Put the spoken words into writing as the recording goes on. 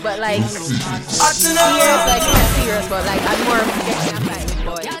But like, years like not serious, but like I'm more getting a fight,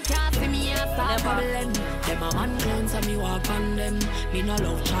 boy. Them a man clowns and me walk on them. Me no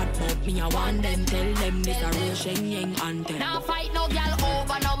love chat, but me a want them. Tell them this a real Shenyang anthem. Now fight no girl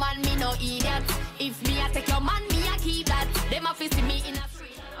over no man, me no idiot. If me a take your man, me a keep that. Them a see me in a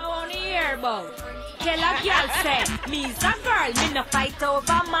street. I wanna hear about. Tell a girl say, me's a girl, me no fight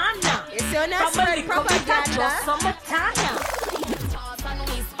over man. It's your next word propaganda. Summertime.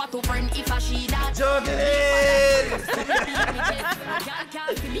 To friend if I she that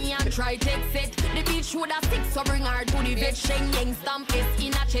me and try text it. The bitch would have stick so bring her to the vet. Shenyang stamp is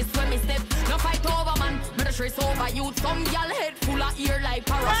in a chest when me step. No fight over man, me the stress over youth. Some girl head full of ear like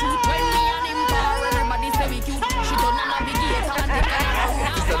parachute. When me and him car, everybody say we cute. She done a navigator and take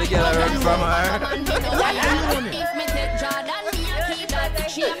a so the girl I run from her. If me take Jordan, me a keep that.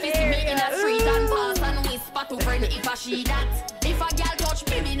 She a fist me in a street and pass and whisper to friend if I she that. If a girl touch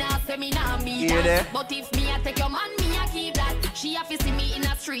me, me nah say me nah me that. But if me a take your man, me a keep that. She a see me in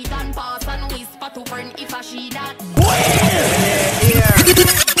a street and pass and whisper to friend if I she that.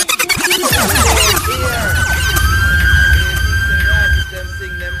 Them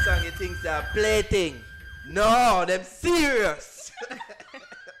sing them song, you think they're plaything. No, them serious.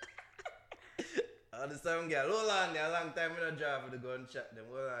 Oh, the song girl, hold on there, a long time we don't drive with the gunshot them.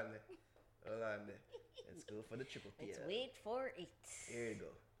 Hold on there. Let's go for the triple P. Let's wait for it. Here you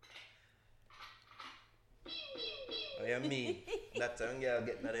go. Oh, yeah, me. That song girl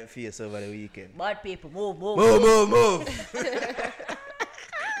getting on them face over the weekend. Bad people, move. Move.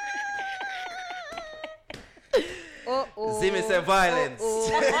 Zimi Seh Violence.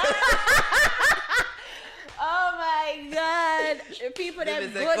 Oh my God! People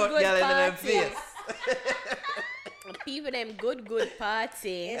them good parties. People them good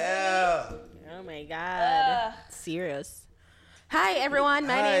parties. Yeah. Oh my God! Serious. Hi everyone,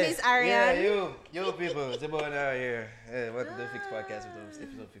 my name is Ariane. Yeah, you people, it's about now here. Welcome to the Fix Podcast with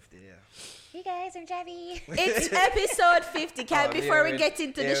episode 50. Yeah. You guys are Javi. It's episode 50. Before we get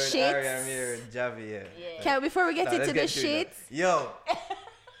into the shits. I'm here with Javi. Yeah. Before we get into the shits. Yo,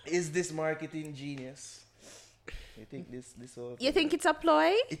 is this marketing genius? You think this all? You think it's a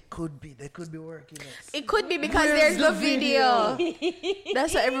ploy? It could be. They could be working it. It could be because there's no video.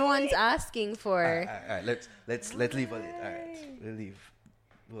 That's what everyone's asking for. All right. Let's leave on it. All right, we'll leave.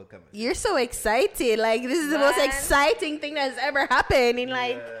 We'll come. You're so excited. Like this is the most exciting thing that's ever happened in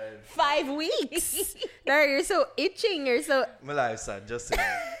 5 weeks. No, you're so itching. You're so. My life's sad. Just saying.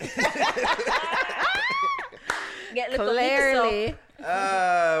 Get clearly.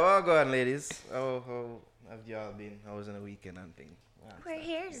 Well, go on, ladies. How have y'all been? How was on the weekend and thing? Wow, we're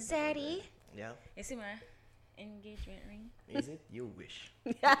here, Zaddy. Yeah. You see my engagement ring? Is it? You wish.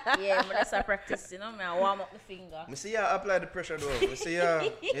 Yeah, but that's a practice, you know. I warm up the finger. I see you apply the pressure though. I see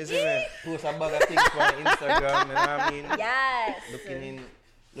you see me post a bag of things on Instagram, you know what I mean? Yes.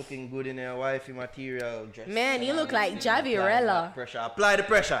 Looking good in your wifey material dress. Man, you look like Javirella. Apply the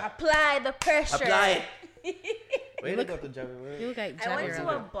pressure. Apply the pressure. Apply it. Where you look to Javirella? You look like Javirella. I went to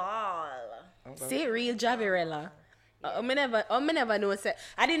a ball. See, real Javirella. I never know.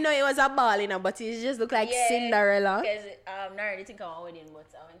 I didn't know it was a ball, you know, but it just looked like Cinderella. Because I already think I'm a wedding, but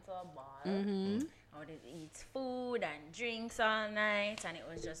I went to a ball. Mm-hmm. I wanted to eat food and drinks all night, and it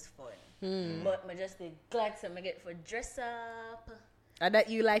was just fun. But I just glad to get for dress up. And that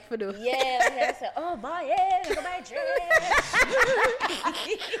you like for do? Yeah, I said, oh boy, yeah, look at my dress.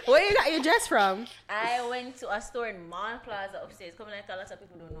 Where you got your dress from? I went to a store in Mall Plaza upstairs. Coming like a lot of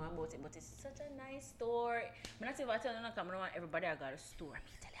people don't know about it, but it's such a nice store. I'm not even telling you, I don't want everybody I got a store. I'm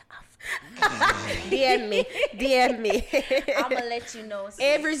telling you off. DM me. I'm gonna let you know.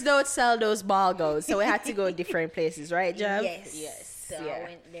 Avery's don't sell those ball goes, so we had to go different places, right, Jav? Yes. So I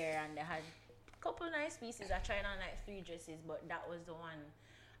went there and they had couple nice pieces. I tried on like 3 dresses, but that was the one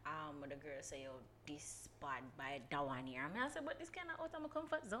where the girl said, yo, this bad by that one here. I said, but this kind of out of my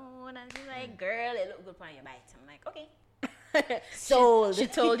comfort zone. And she's like, girl, it look good on your bite. I'm like, okay. Sold. She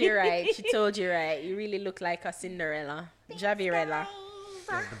told you right. You really look like a Cinderella. Javirella.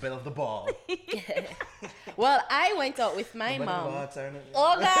 The belle of the ball. Well, I went out with my mom.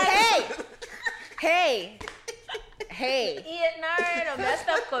 Oh, God. Hey. No, messed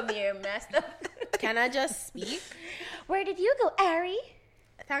up. Come here, messed up. Can I just speak? Where did you go, Ari?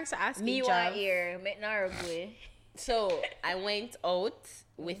 Thanks for asking, me Jav. Here, So, I went out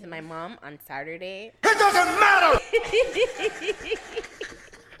with my mom on Saturday. It doesn't matter!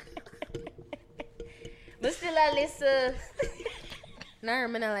 But still, I listen. Now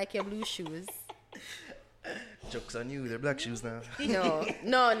I'm gonna like your blue shoes. Jokes on you, they're black shoes now. No,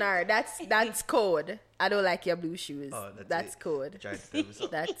 that's code. I don't like your blue shoes. Oh, that's code. Try to tell me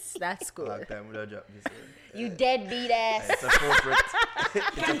something. That's Long code. time without drop this. You deadbeat ass. It's appropriate.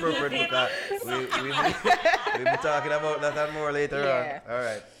 It's appropriate because we'll be talking about that and more later on. All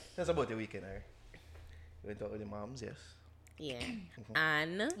right. That's about the weekend, right? You went out with the moms, yes? Yeah.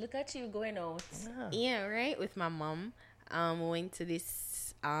 And Look at you going out. yeah, right, with my mom. We went to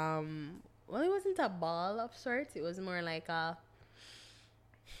this well, it wasn't a ball of sorts. It was more like a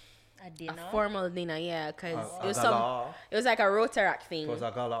dinner. a formal dinner, yeah, because A it was gala? it was like a Rotaract thing. It was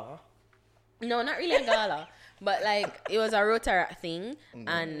a gala. No, not really a gala, but like it was a Rotaract thing,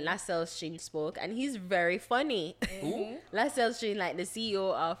 and Lascelles Stream spoke, and he's very funny. Who? Lascelles Stream, like the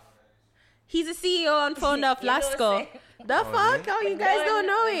CEO of, he's the CEO and founder of You don't Lasco. say. The fuck? Oh, you guys don't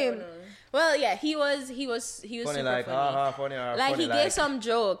know him? No. Well, yeah, he was Funny super like, funny. funny or Like funny he gave some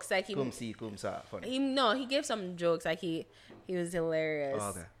jokes, like he Kum sa, funny. he gave some jokes, like he was hilarious. Oh,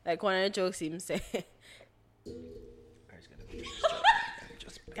 okay. Like one of the jokes he said,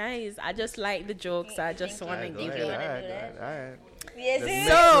 guys, I just like the jokes. I just want to give it. Alright. Yes,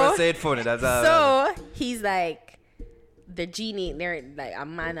 So say it funny, that's all. So he's like the genie. They're like a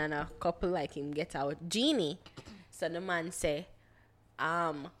man and a couple like him get out genie. So the man say,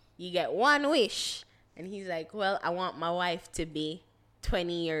 you get one wish, and he's like, well, I want my wife to be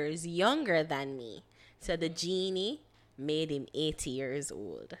 20 years younger than me. So the genie made him 80 years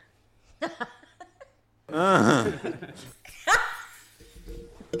old.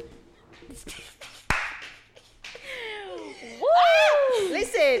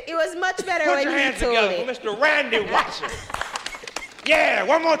 Listen, it was much better Put when your he hands told together it. for Mr. Randy Watson. Yeah,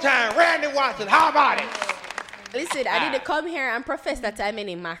 one more time. Randy Watson. How about it? Listen, I didn't come here and profess that I'm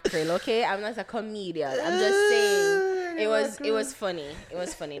any mackerel, okay? I'm not a comedian. I'm just saying it was funny. It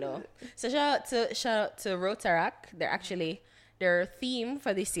was funny though. So shout out to Rotaract. Their theme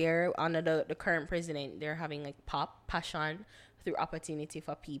for this year under the current president, they're having like passion through opportunity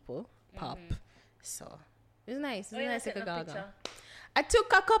for people. Pop. So it was nice. It was nice to go gaga. I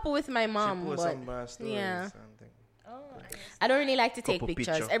took a couple with my mom, She post but some bad stories yeah. and things. I don't really like to take Couple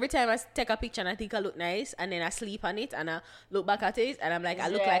pictures. picture. Every time I take a picture and I think I look nice, and then I sleep on it and I look back at it and I'm like, I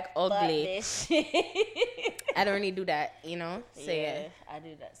look like ugly. I don't really do that, you know? So yeah. I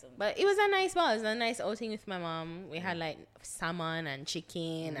do that sometimes. But it was a nice ball. It was a nice outing with my mom. We had like salmon and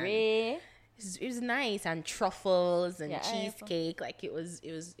chicken. And it was nice, and truffles and cheesecake. Like it was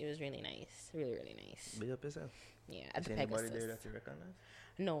really nice. Really, really nice. Big up yourself. Yeah, at Is the anybody Pegasus. there that you recognize?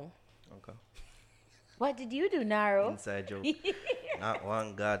 No. Okay. What did you do, Naro? Inside joke. Not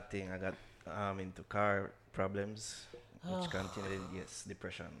one God thing. I got into car problems, which continued. Yes,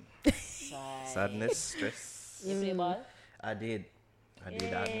 depression, sadness, stress. You play ball? I did.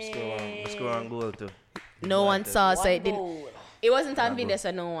 I score on goal too. No one saw, so it didn't. Goal. It wasn't on video,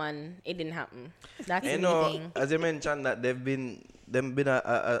 so no one. It didn't happen. That's the You main know, thing. as you mentioned that them been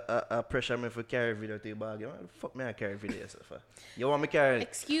a pressure me for carry video to your bag. You know, fuck me, I carry video yourself. You want me carry?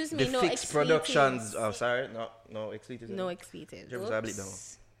 Excuse me, the no fixed expletives. productions. Oh, sorry, no expletives. No expletives. Just I bleep them.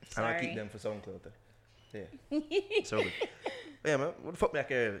 And I keep them for SoundCloud. Yeah. So good. Yeah, man. What the fuck me I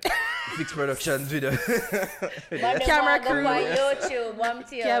carry? Fixed productions video. Camera crew. On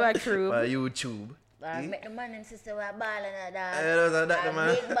YouTube, Camera crew. By YouTube. Make the man and sister were balling at that. Those are that,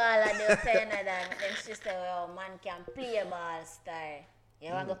 man. Big ball and they were saying that. Then sister, oh, man can play a ball style. You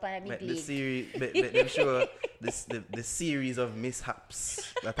want to go on a big The league. series, make them sure the series of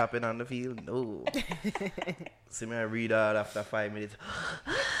mishaps that happen on the field. No. See me I read out after 5 minutes.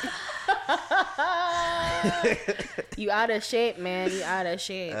 You out of shape, man. You out of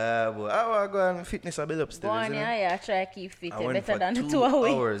shape. Boy, I want to go and fitness a bit Go upstairs. on, You know? yeah, try to keep fit. I went Better for than the 2 2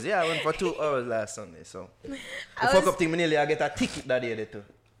 hours. hours. Yeah, I went for 2 hours last Sunday. So the fuck up thing, me nearly I get a ticket that day too.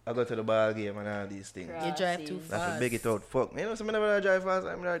 I go to the ball game and all these things. You drive too That's fast. to beg it out. Fuck. You know, so I never drive fast.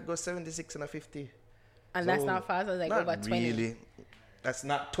 I mean, I go 76 and a 50. And So, that's not fast. I was like not over 20. really. That's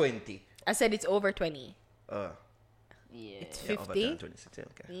not 20. I said it's over 20. Yeah, It's over 50. 26. Yeah,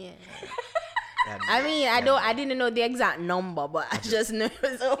 okay. Yeah. Yeah, I mean, I didn't know the exact number, but I just knew it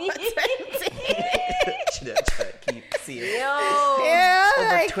was over 20. Should I try to keep seeing? Yeah, Over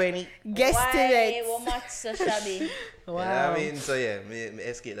like 20. guesstimate. Why much so shabby? Wow. Yeah, I mean, so yeah, me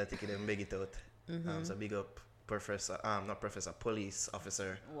escape that ticket and beg it out. So big up police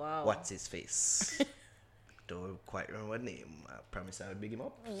officer. Wow. What's his face? Don't quite remember what name. I promise I will big him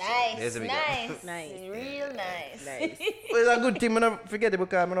up. Nice, there's a big up. nice, real nice. Nice. Well, it's a good thing. I don't forget it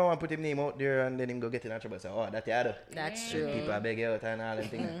because I don't want to put his name out there and then him go get in trouble. So, oh, that's the other. That's true. People are begging out and all them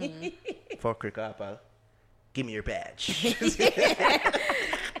things. Fuck Rick pal. Give me your badge.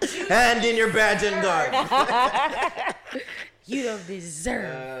 Hand in your badge and guard. You don't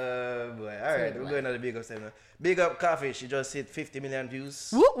deserve. Boy. All right, we're going to the big up segment. Big up Coffee. She just hit 50 million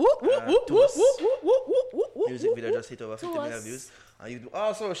views. Music video just hit over 50 million views. And you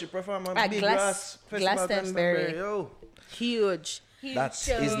also she performed on Big Glass Festival Glastonbury. Yo. Huge. That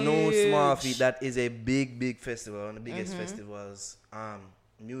is no small feat. That is a big festival, one of the biggest festivals,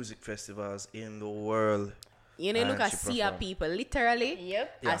 music festivals in the world. You know, look at sea of people, literally.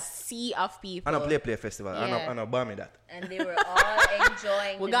 Yep. A sea of people. And a play festival. Yeah. And a bomb that. And they were all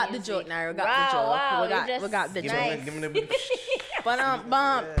enjoying. We the got music. the joke now. We got the joke. Wow, We got the Give joke. me the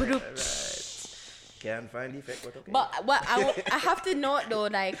Can't find the effect, but okay. But what I have to note though,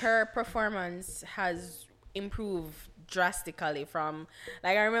 like her performance has improved drastically from,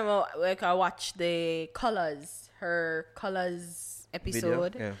 like I remember like I watched her Colors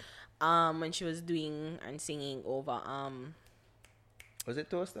episode. Video? Yeah. When she was doing and singing over Was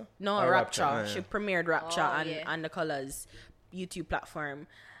it Toaster? no Or Rapture. Yeah. She premiered Rapture on the Colors YouTube platform,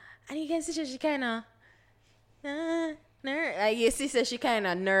 and you can see she kind of like you see she kind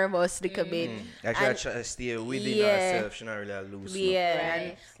of nervous little bit. Like she And- try to stay within Yeah. herself. She not really loose. Yeah, Right.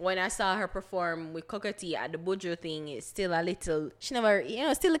 and when I saw her perform with Cockatee at the Bojo thing, it's still a little, she never,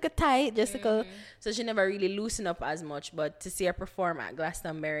 still look tight, just like so she never really loosened up as much. But to see her perform at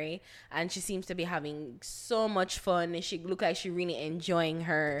Glastonbury, and she seems to be having so much fun, and she look like she really enjoying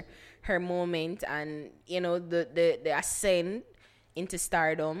her moment, and the ascent into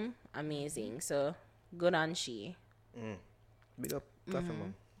stardom, amazing. So good on she. Big up, Coffee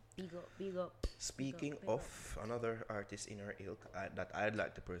Mom. Big up. Speaking of another artist in her ilk that I'd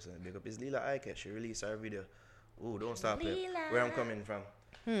like to personally big up is Lila Ike. She released her video. Oh, don't stop it. Where I'm coming from.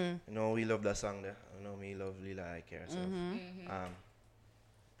 We love that song there. Me love Lila Ike herself.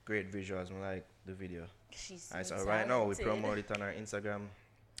 Great visuals. I like the video. So right now we promote it on our Instagram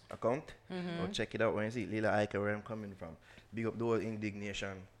account. So check it out when you see Lila Ike, where I'm coming from. Big up the whole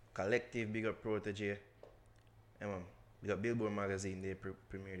Indignation Collective. Big up Protege. We got Billboard magazine, they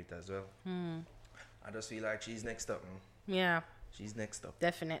premiered it as well. I just feel like she's next up, man. Yeah, She's next up.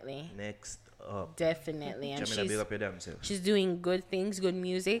 definitely. Next up. Definitely. And Jamila, big up your damn self. she's doing good things, good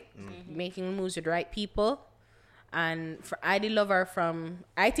music, making moves with the right people. And I did love her from,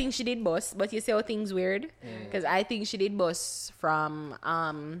 I think she did Boss, but you see how things weird? Because I think she did Boss from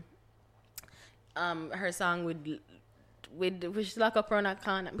her song with which Lock Up Rona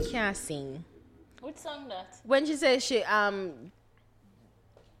Khan. I can't sing. Which song that? When she says she you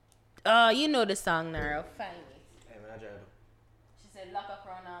know the song now. Find it. She said Lock Up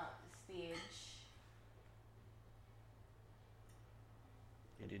Rona stage.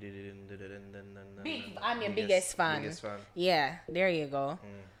 I'm your biggest fan. Yeah, there you go.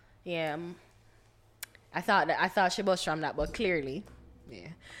 Yeah, I thought she was from that, but clearly, yeah.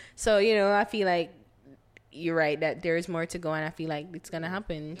 So I feel like you're right that there is more to go, and I feel like it's gonna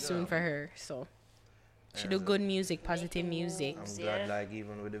happen soon for her. So she do good music, positive music. I'm glad, like,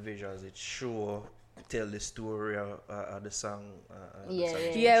 even with the visuals, it tell the story of the song.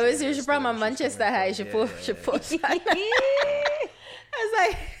 Yeah, it was she from a Manchester High. She post. I was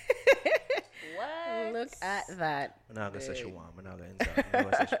like, What? look at that. I'm not gonna say she warm. I'm not gonna insult.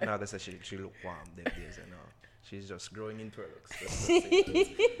 I'm not gonna say she look warm them days. She's just growing into her looks.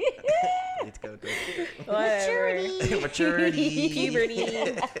 Maturity.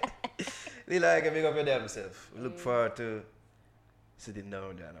 Puberty. Lila, I can pick up your damn self. We look forward to sitting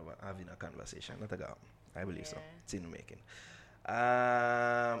down there and having a conversation. Not a go. I believe so. It's in the making.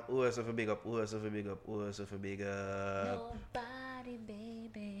 Who else of a big up? Nobody,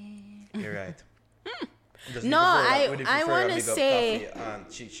 baby. You're right. No, I want to say.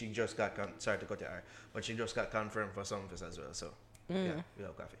 She just got sorry to cut your hair, but she just got confirmed for Sumfest as well. So yeah, we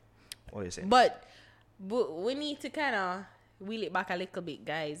have Coffee. What are you saying? But we need to kind of wheel it back a little bit,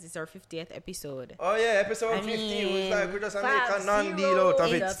 guys. It's our 50th episode. Oh yeah, episode 50. It's like we just make a non-deal out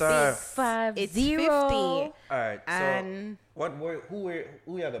of it, star. It's 50. All right. And so who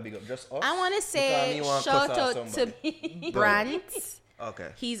you have a big up? Just us? I want to say shout out to Brant. Okay.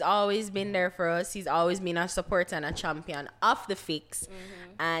 He's always been there for us. He's always been a supporter and a champion of the fix.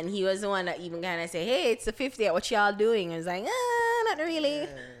 And he was the one that even kind of said, hey, it's the 50th. What y'all doing? I was like, not really.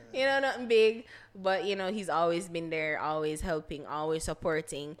 Nothing big. But, he's always been there, always helping, always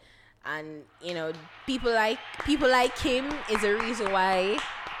supporting. And, people like him is the reason why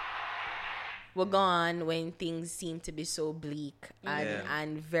we're gone when things seem to be so bleak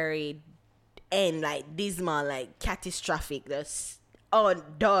and very like dismal, like catastrophic. That's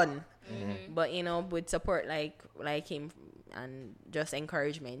done. But with support like him and just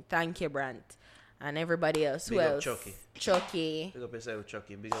encouragement, thank you, Brant. and everybody else. Big Who up else? Chucky. Big up yourself,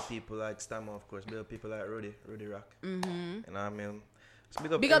 Chucky. Big up people like Stammer, of course. Big up people like Rudy Rock. Mm-hmm. You know what I mean?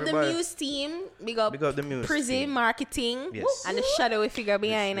 So big up the Muse team. Big up the Muse Prison team. Marketing. Yes. And the shadowy figure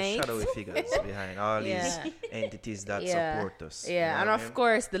behind the it. shadowy figures behind all these entities that support us. Yeah, you know and what of I mean?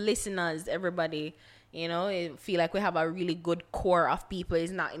 course the listeners, everybody. You know, I feel like we have a really good core of people.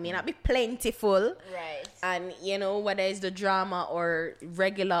 It may not be plentiful. Right. And, you know, whether it's the drama or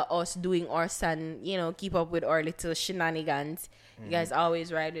regular us doing us and, you know, keep up with our little shenanigans. You guys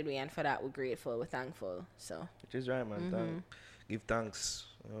always ride with me, and for that we're grateful, we're thankful. So Which is right, man. Give thanks.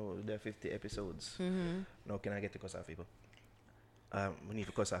 You know, there are 50 episodes. Now can I get to cuss off people? We need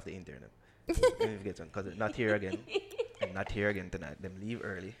to cuss off the internet. We need to get some, because they're not here again. And not here again tonight. Them leave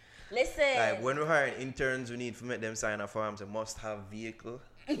early. Listen. Like when we're hiring interns, we need to make them sign up forms. They must have vehicle.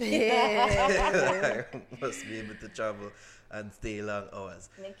 Must be able to travel and stay long hours.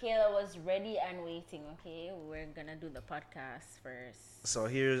 Michaela was ready and waiting. Okay, we're gonna do the podcast first. So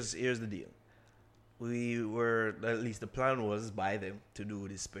here's the deal. We were, at least the plan was by them to do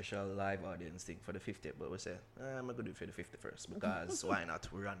this special live audience thing for the 50th, but we said I'm gonna do it for the 51st because why not?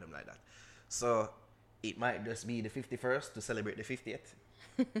 We're random like that. So it might just be the 51st to celebrate the 50th.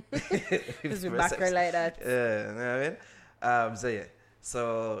 because we're back like that. Yeah, you know what I mean? So yeah,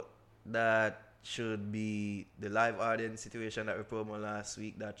 so that should be the live audience situation that we promo last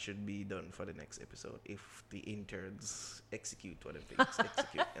week. That should be done for the next episode if the interns execute what they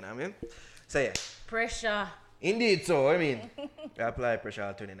execute. You know what I mean? So yeah, Pressure. indeed. So I mean, apply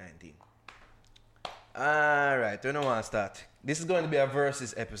pressure 2019. All right, we don't want to start. This is going to be a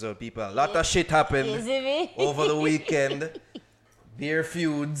versus episode, people. A lot of shit happened over the weekend. Beer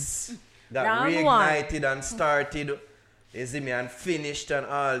feuds that Round reignited and started, Zimi, and finished and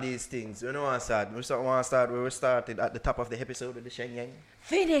all these things. We don't want to start. We want to start where we started at the top of the episode with the Sheng Yang.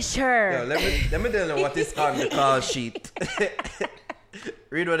 Finish her. Yo, let me tell you what is on the call sheet.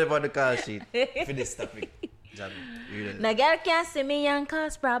 Read whatever on the call sheet for this topic. John, read it. Now, girl can't see me and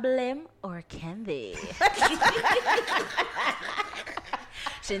cause problem, or can they?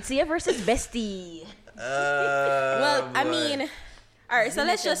 Shensia versus Bestie. Well, I mean, all right, so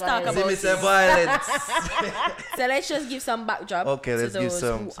let's just talk about Zimi Seh this. Violence. So let's just give some backdrop. Okay, to let's give those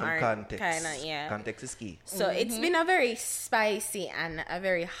some who aren't context. Kinda, Context is key. So it's been a very spicy and a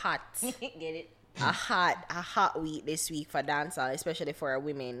very hot, Get it? a hot week this week for dancehall, especially for our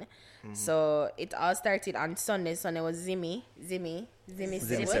women. So it all started on Sunday. Sunday was Zimi Seh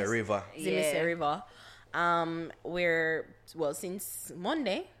River. Zimi Seh River. Since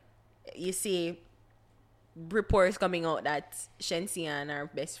Monday, you see reports coming out that Shensia and her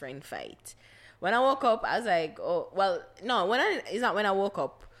best friend fight. When I woke up, I was like, oh, well, no, it's not when I woke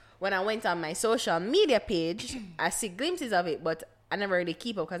up. When I went on my social media page, I see glimpses of it, but I never really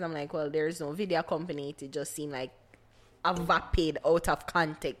keep up because I'm like, well, there's no video accompany it. It just seemed like a vapid out of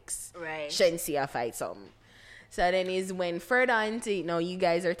context. Right. Shensia fight something. So then is when further into, you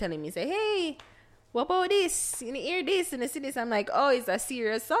guys are telling me, say, hey, what about this? You hear this and you see this. I'm like, oh, it's a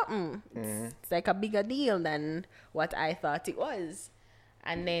serious something. It's like a bigger deal than what I thought it was.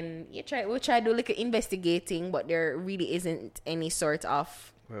 And then we'll try to do like investigating, but there really isn't any sort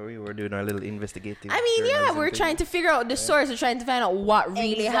of. Well, we were doing our little investigative. I mean, yeah, journalism we're thing. trying to figure out the source. We're trying to find out what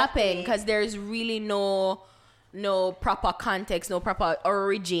really Exactly. happened, because there's really no proper context, no proper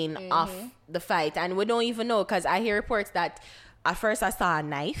origin of the fight, and we don't even know, because I hear reports that at first I saw a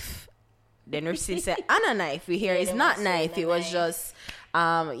knife. Then we see say and a knife. We hear it's not knife. It was just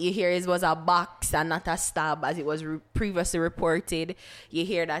you hear it was a box and not a stab, as it was previously reported. You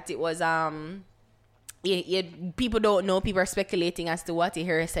hear that it was people don't know. People are speculating as to what. You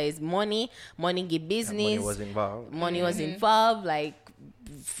hear it says money give business. Money was involved. Money was involved. Like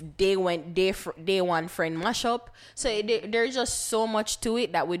day one friend mash up. So there's just so much to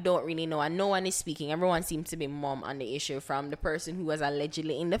it that we don't really know, and no one is speaking. Everyone seems to be mum on the issue, from the person who was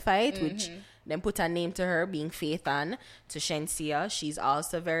allegedly in the fight, which then put a name to her, being Faith Ann, to Shensia. She's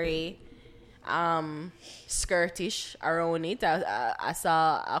also very skirtish around it. I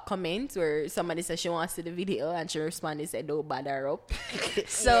saw a comment where somebody said she wants to see the video, and she responded, said don't bother her up.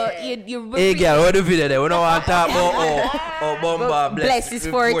 So you Hey girl, what the video there? We don't want to talk about Bomba bless his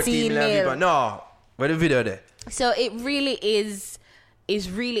 14 million mil. people. No, what the video there? So it really is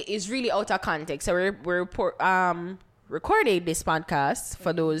really out of context. So we're recording this podcast,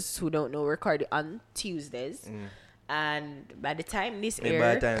 for those who don't know, recorded on Tuesdays. And by the time this Maybe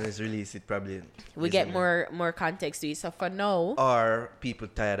by the air, time it's released, it probably we get more context to it. So for now, or people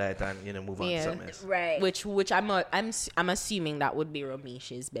tired of it and move on to something else. Right. which I'm assuming that would be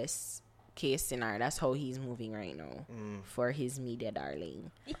Ramesh's best case scenario. That's how he's moving right now for his media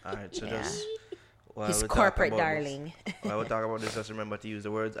darling. Alright, so Yeah. just His corporate darling. While we talk about this, just remember to use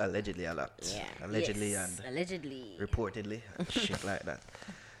the words allegedly a lot. Yeah. Allegedly Yes, and allegedly. reportedly and shit like that.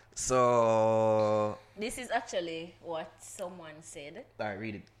 So This is actually what someone said. I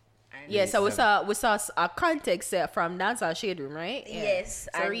read it. And Yeah, so we saw a context from Dancehall Shade Room, right? Yeah. Yes,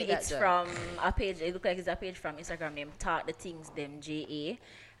 So and read that, it's Joy. from a page. It looks like it's a page from Instagram named Talk the Things Them JA.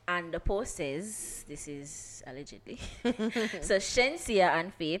 And the post says, this is allegedly. So Shensia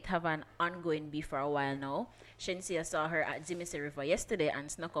and Faith have an ongoing beef for a while now. Shensia saw her at Zimi Seh River yesterday and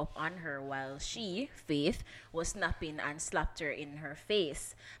snuck up on her while she, Faith, was snapping and slapped her in her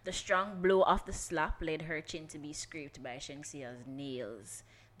face. The strong blow of the slap led her chin to be scraped by Shensia's nails.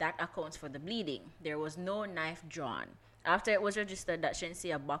 That accounts for the bleeding. There was no knife drawn. After it was registered that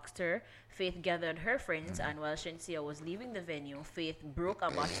Shensia boxed her, Faith gathered her friends, and while Shensia was leaving the venue, Faith broke a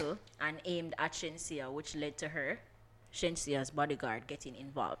bottle and aimed at Shensia, which led to her, Shensia's bodyguard, getting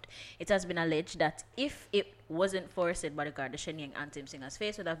involved. It has been alleged that if it wasn't for said bodyguard, the Shenyang anthem singer's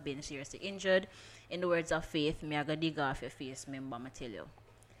face would have been seriously injured. In the words of Faith, "Me aga dig off your face, member, I tell you."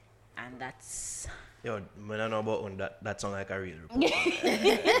 And that's... Yo, I don't know about one, that sound like a real report.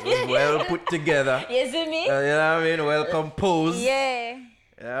 It was well put together. You see me? You know what I mean? Well composed. Yeah.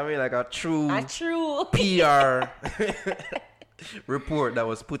 You know what I mean? Like a true PR. PR report that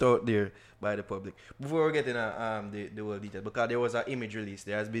was put out there by the public. Before we get in the whole detail, because there was an image release,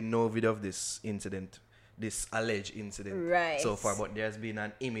 there has been no video of this incident, this alleged incident Right. so far, but there has been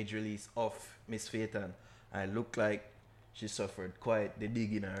an image release of Miss Phaeton, and it looked like she suffered quite the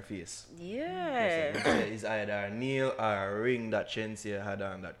dig in her face. Yeah. It's either a nail or a ring that Shensia had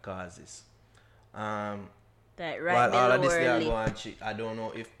on that causes. That right While all of this below they her are lip. going, I don't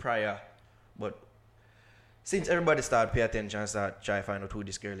know if prior, but since everybody started pay attention and start try to find out who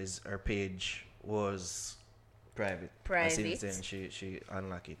this girl is, her page was private. And since then she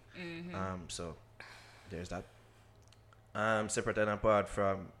unlocked it. So there's that. Separate and apart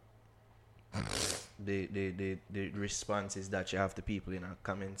from the responses that she have to people in a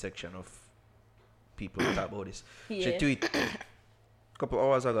comment section of people who talk about this. She Yeah. tweeted a couple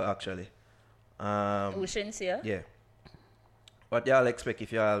hours ago actually. Shensia? Yeah. What y'all expect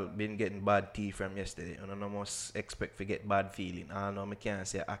if y'all been getting bad tea from yesterday? And I must expect to get bad feeling. I know I can't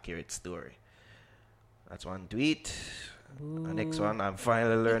say accurate story. That's one tweet. The next one, I'm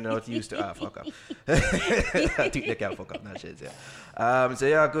finally learning how to use to fuck up. I tweet they can't fuck up, that shit, yeah. So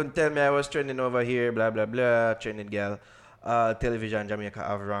y'all couldn't tell me I was trending over here, blah blah blah, trending girl. Television Jamaica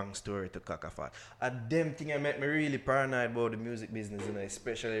have wrong story to Kakafat. And them thing I make me really paranoid about the music business, you know,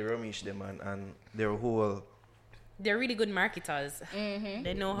 especially Ramesh them and their whole They're really good marketers.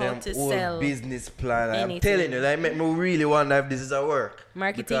 They know how them to whole sell. business plan. I'm anything. telling you, that make me really wonder if this is a work.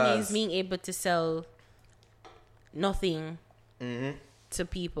 Marketing Because- is being able to sell nothing to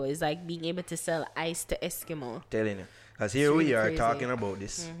people. It's like being able to sell ice to Eskimo. Telling you, because here It's we really are crazy. talking about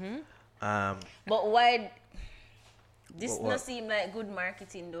this. But why... This What? not seem like good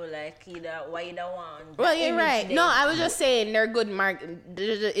marketing though, like why you don't want... Well, you're image right. them. No, I was just saying they're good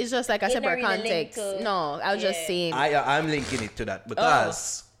It's just like a It's not separate really linked context. to- No, I was just Yeah. saying. I'm linking it to that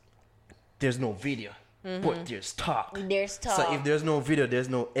because Oh. there's no video, but there's talk. There's talk. So if there's no video, there's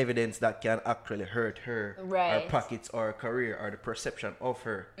no evidence that can actually hurt her, her Right. pockets, or her career, or the perception of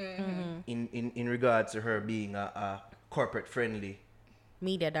her in regards to her being a corporate friendly.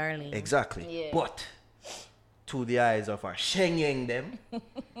 Media darling. Exactly. Yeah. But to the eyes of our Shenyang them,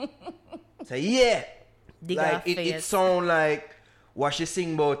 say yeah, Dig like off it face. sound like what she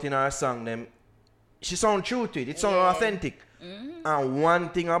sing about in her song them. She sound true to it. It sound authentic. And one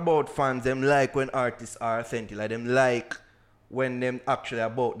thing about fans, them like when artists are authentic. Like them like when them actually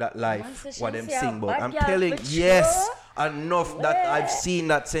about that life, Man, so what she them say a sing about. bad I'm girl telling for yes, sure. enough that I've seen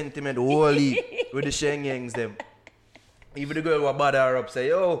that sentiment wholly with the Shenyangs them. Even the girl who bad her up say,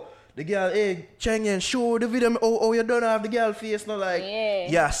 yo, the girl, hey, Chenyan, show the video. Oh, you don't have the girl face, no, like,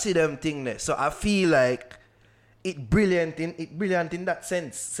 Yeah. see them thing there. So I feel like it brilliant in that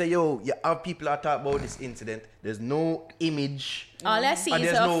sense. Say, yo, you have people that talk about this incident. There's no image. All I see And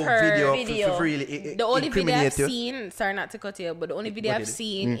is there's of no her. video for really The only video I've incriminate you. seen, sorry not to cut you, but the only video What I've is it?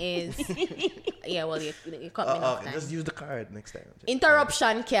 seen is, yeah, well, you cut me enough Okay, time. just use the card next time.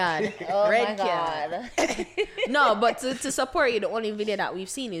 Interruption card, Oh red my card. God. No, but to support you, the only video that we've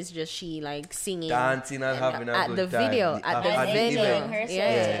seen is just she like singing Dancing and having a at good the time. video, at the And venue. enjoying herself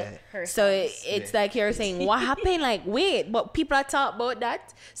Yeah. to her So songs. it's like you're saying, what happened? Like, wait, but people are talking about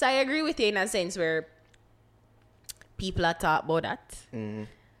that. So I agree with you in a sense where people are talking about that.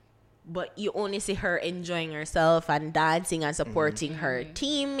 But you only see her enjoying herself and dancing and supporting her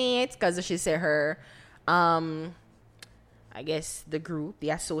teammates because she said her I guess the group, the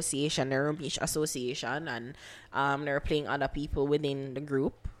association, the Rumpish Association, and they were playing other people within the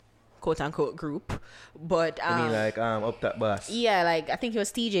group, quote unquote group. But I mean, like up that boss. yeah, like I think it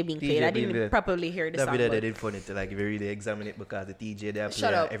was TJ being played. I didn't properly hear the song. That they did funny to like if you really examine it because the TJ they are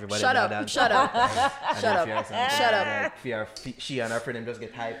Shut playing up! everybody. Shut up! Shut up! Shut up! Shut up! Like, she and her friend them just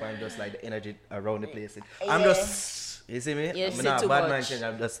get hype and just like the energy around the place. I'm just. You see me? You I'm see not too bad much.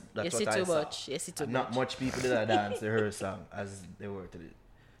 man. That's You what see I too saw. much. You see too And much. not much people did dance to her song as they were to the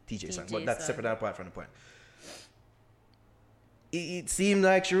TJ song. But that's separate and apart from the point. It seemed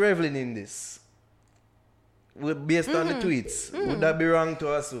like she reveling in this. Based on the tweets. Would that be wrong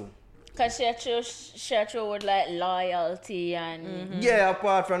to assume? Because she chose with like loyalty and... Yeah,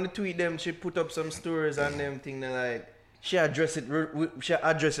 apart from the tweet them, she put up some stories and them thing that like she address it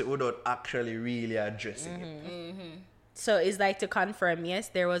without actually really addressing it. So it's like to confirm, yes,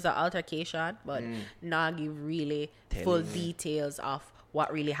 there was an altercation, but not give really full details of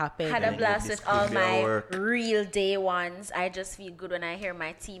what really happened. Had a blast this with could all be my our work. real day ones. I just feel good when I hear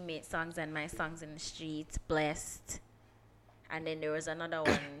my teammate songs and my songs in the streets. Blessed. And then there was another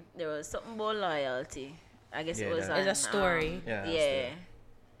one. There was something about loyalty. I guess Yeah, it was that- on, It's a story. Yeah. yeah.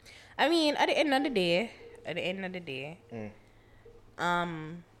 I mean, at the end of the day,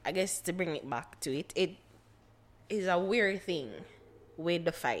 I guess to bring it back to it, it is a weird thing with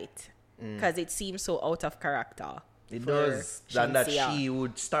the fight because it seems so out of character. It for does. And that Shenseea, she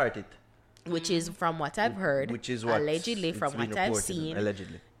would start it. which is from what I've heard, Which is what allegedly it's from been what I've reported, seen,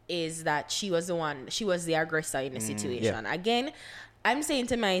 allegedly. is that she was the aggressor in the situation. Again, I'm saying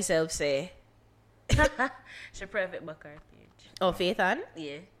to myself, say, She private back her page. oh, Faith Ann?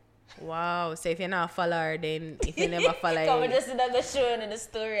 Yeah. Wow. So if you're not a follower, then if you never follow Come it, just another showing in the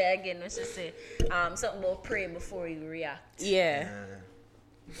story again. Let's just say something about pray before you react. yeah.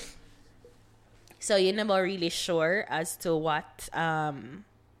 So you're never really sure as to what I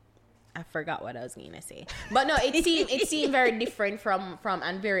forgot what I was gonna say. But no, it seemed very different from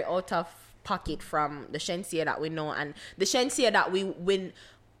and very out of pocket from the Shenseea that we know, and the Shenseea that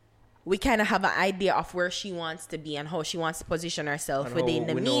we kind of have an idea of where she wants to be and how she wants to position herself And within how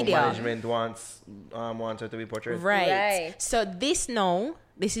the we know media. management wants her to be portrayed. Right. So this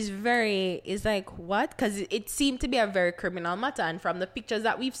is it's like what? Because it seemed to be a very criminal matter, and from the pictures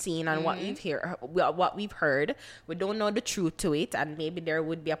that we've seen and what we've heard, we don't know the truth to it, and maybe there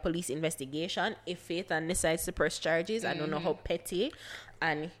would be a police investigation if Faith Ann decides to press charges. I don't know how petty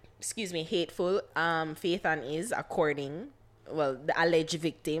and hateful Faith Ann is according, well, the alleged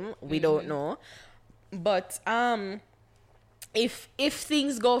victim. We don't know, but if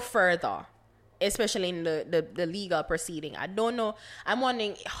things go further, especially in the legal proceeding, I don't know. I'm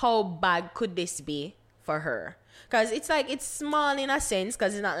wondering how bad could this be for her? Because it's like, it's small in a sense,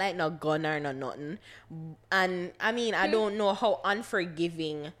 because it's not like no gun or no nothing. And I mean, I don't know how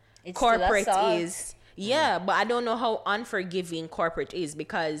unforgiving It's corporate still assault. is. Yeah, but I don't know how unforgiving corporate is,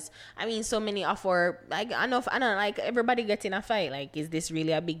 because I mean, so many of our, like, I don't like, everybody gets in a fight. Like, is this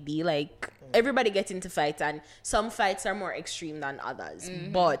really a big deal? Like, everybody gets into fights, and some fights are more extreme than others.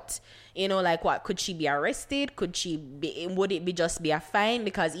 But you know, like, what, could she be arrested? Would it be just be a fine?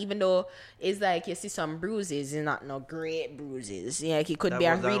 Because even though it's like you see some bruises, it's not no great bruises. Yeah, like, it could That be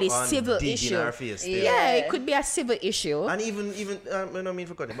a was really on civil dig in issue. her face there. Yeah, it could be a civil issue. And even I don't mean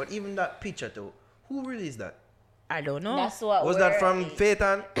for cutting, but even that picture too. Who released that? I don't know. That's what Was that from Faith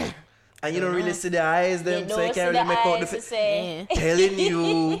Ann? And you don't really see the eyes them, so you can't really make out the face. Yeah.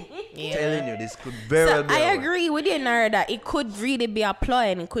 Telling you, this could very well be. I a work. agree with you, Nara, that it could really be a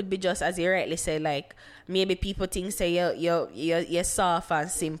ploy, and it could be just, as you rightly say, like, maybe people think say you're soft and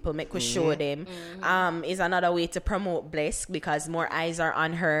simple, make we show them. Is another way to promote Bless, because more eyes are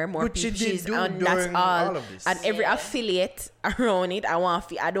on her, more Which she people did she's do on. That's during all. all of this. And every affiliate around it,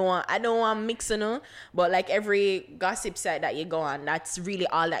 I don't want mixing them, but like every gossip site that you go on, that's really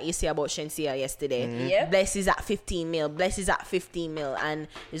all that you see about Shenseea yesterday. Yeah. Bless is at 15 mil. Bless is at 15 mil, and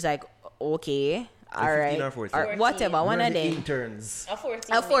it's like, okay, all 15 right, or 14? or whatever, one Where of the them. interns. A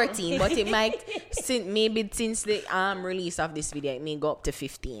 14. A 14, but it might since the release of this video, it may go up to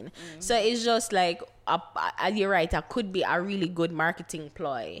 15. So it's just like, you're right, that could be a really good marketing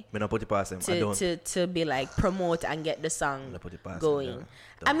ploy Me not put it past them. I don't. to be like promote and get the song Put it past going. them,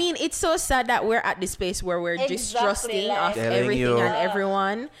 I mean, it's so sad that we're at this place where we're Exactly, distrusting like- of Telling everything you. and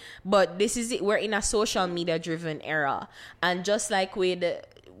everyone, but this is it. We're in a social media driven era, and just like with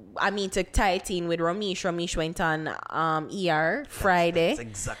to tie it in with Ramesh went on ER Friday. That's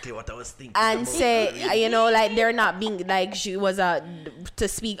exactly what I was thinking. And say, like they're not being like she was to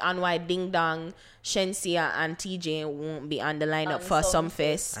speak on why Ding Dong, Shensia and TJ won't be on the lineup for some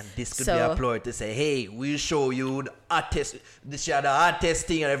fest. And this could be a ploy to say, hey, we'll show you the artist. This is the artist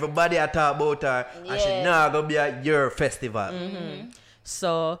thing, and everybody I talk about her, and she not gonna be at your festival. Mm-hmm.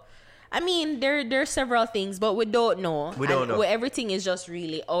 So, I mean, there are several things, but we don't know. We don't know. Everything is just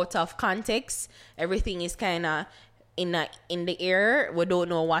really out of context. Everything is kind of in the air. We don't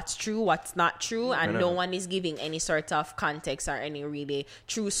know what's true, what's not true, and no one is giving any sort of context or any really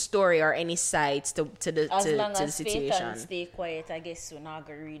true story or any sides to the situation. Faith and stay quiet, I guess we're not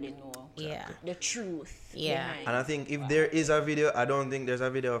gonna really know the truth. Yeah, and I think if there is a video, I don't think there's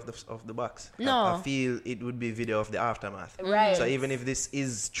a video of the box. No, I feel it would be video of the aftermath. Right. So even if this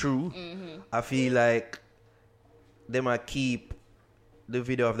is true, I feel like they might keep the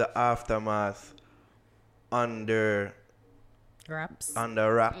video of the aftermath under wraps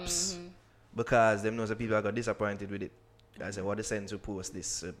because them knows that people got disappointed with it. I said, what the sense to post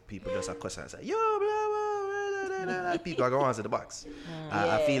this? People just are cussing and say, yo, blah, blah, blah, blah. People are going to answer the box.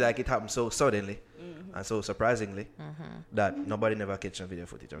 I feel like it happened so suddenly and so surprisingly that nobody never catch a video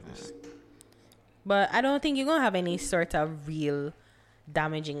footage of this. But I don't think you're going to have any sort of real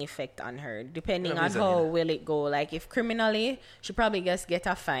damaging effect on her, depending on how will it go. Like, if criminally, she probably just get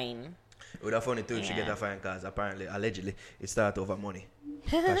a fine. It would have funny too if she get a fine because apparently, allegedly, it started over money.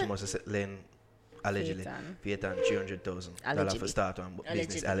 Because she must have lent, allegedly, Payton $300,000 for start on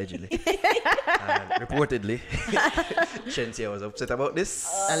business, allegedly. And reportedly, Shensia was upset about this.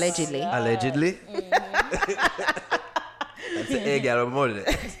 Allegedly. And say, hey, girl, I'm more than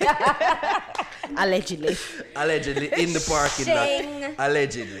that. Allegedly in the parking lot.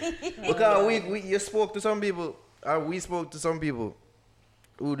 Allegedly. Because we spoke to some people, we spoke to some people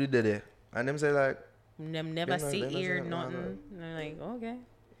who did that. And them say like, them never see, hear nothing. They're like, okay.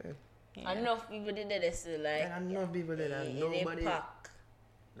 Yeah. Enough people did that, so like. And enough people did that. Nobody. Like,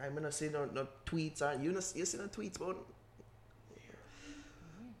 I'm not see no tweets. You see no tweets about.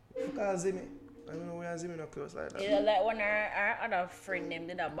 Fuck Zimi. I don't know where Zimi not close like that. Yeah, like when our other friend them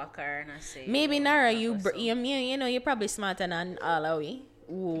did a back her and I say. Maybe Nara, you know, you're probably smarter than all of we.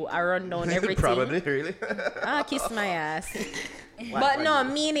 Ooh, I run down everything. Probably, really. Kiss my ass. But no,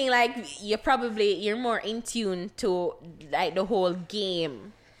 meaning like you're more in tune to like the whole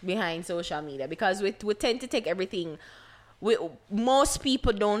game behind social media, because we tend to take everything. Most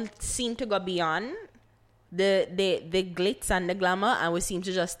people don't seem to go beyond the glitz and the glamour, and we seem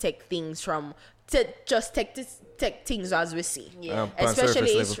to just take things take things as we see. Yeah.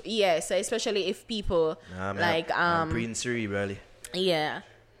 Especially if people I'm pretty cerebrally. Yeah.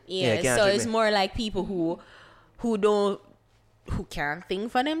 So it's more like people who can't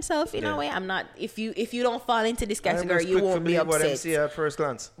think for themselves in a way. I'm not. If you don't fall into this category, you won't be upset. What them see at first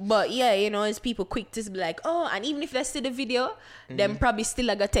glance. But it's people quick to be like, oh, and even if they see the video, them probably still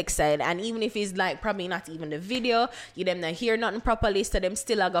like a text side, and even if it's like probably not even the video, you them not hear nothing properly, so them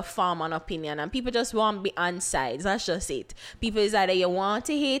still like a form an opinion, and people just want to be on sides. That's just it. People is either you want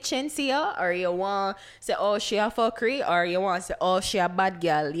to hate Shensia, or you want to say, oh, she a fuckery, or you want to say, oh, she a bad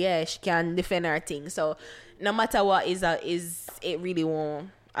girl. Yeah, she can defend her thing. So no matter what it really won't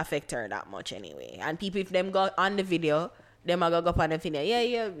affect her that much anyway. And people, if them go on the video, them are go up on the video.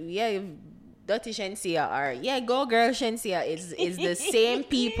 Yeah, dirty Shensia, or go girl Shensia is the same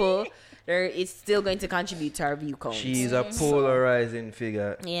people. It's still going to contribute to our view count. She's a polarizing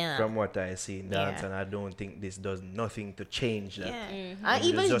figure from what I see in dance, and I don't think this does nothing to change that. And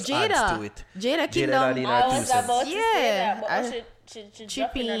even Jada Kingdom. I was about to say that, but she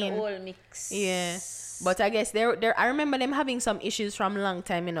dropped in the whole mix. Yeah. But I guess I remember them having some issues from long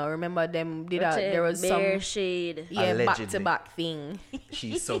time, Remember them there was some shade. Yeah, back-to-back thing.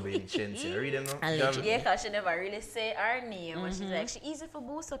 She's subbing Shensia. Read them now. Allegedly. Yeah, because she never really say her name. But she's like, she easy for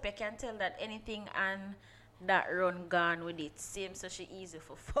boost up. You can tell that anything and that run gone with it. Same, so she easy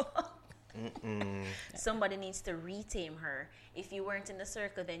for fuck. Somebody needs to retame her. If you weren't in the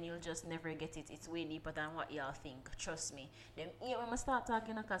circle, then you'll just never get it. It's way deeper than what y'all think. Trust me. Them when I start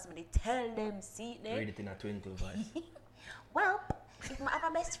talking to customers, they tell them, see them. Read it in a twinkle voice. Well, if I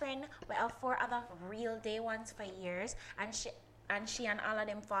have a best friend, we have 4 other real day ones for years, and she and all of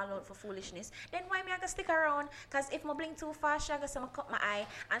them fall out for foolishness, then why me I can stick around? Because if I blink too fast, she gonna cut my eye,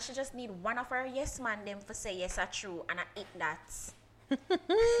 and she just need one of her yes man them for say yes are true, and I eat that.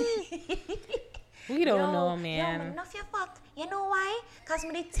 We don't know, man. Enough your fuck. You know why? Because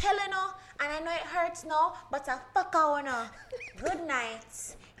me tell you no, and I know it hurts now, but I fuck out now. Good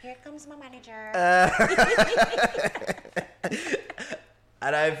night. Here comes my manager.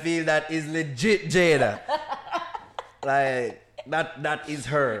 And I feel that is legit Jada. Like, that is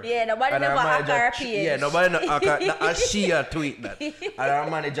her. Yeah, nobody and never hack her page. Yeah, nobody hack her. And she a tweet that. And our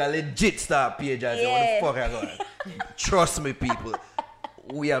manager legit start page and say, what the fuck I got? Trust me, people.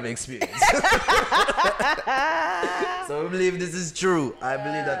 We have experience. So I believe this is true. I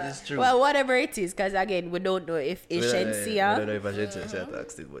believe that is true. Well, whatever it is, because again, we don't know if it's Shensia. We don't know if Shensia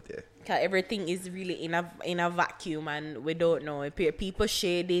asked it, but yeah. Cause everything is really in a vacuum, and we don't know. People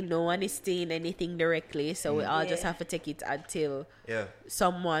shading, no one is saying anything directly, so we all just have to take it until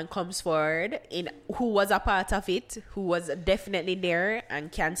someone comes forward who was a part of it, who was definitely there and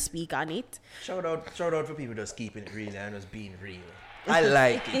can speak on it. Shout out for people just keeping it real and just being real. I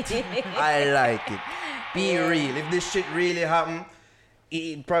like it. I like it. Be real. If this shit really happened,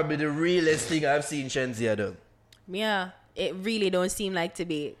 it's probably the realest thing I've seen Shensia do. Yeah, it really don't seem like to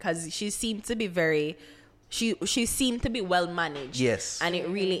be, because she seemed to be she seemed to be well managed. Yes. And it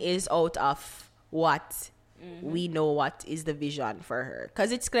really is out of what we know what is the vision for her.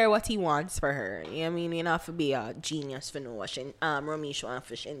 Because it's clear what he wants for her. You know what I mean? You don't have to be a genius for know what Ramesh wants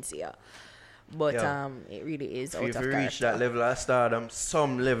for Shensia. But it really is out of character. If you reach that level of stardom,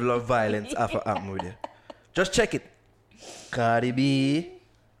 some level of violence have to happen with you. Just check it. Cardi B,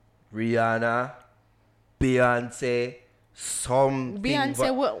 Rihanna, Beyonce, something.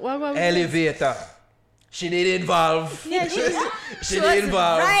 Beyonce, what Elevator. She did involve. Yeah, she did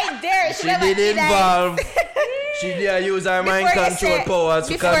involve. Right there. She did involve. She did use her mind control powers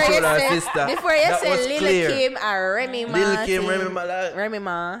to control her sister. Before you that say was Lil Kim or Remy Ma. Lil Kim, Remy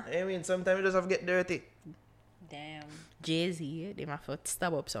Ma. I mean, sometimes you just have to get dirty. Damn. Jay-Z, they might have to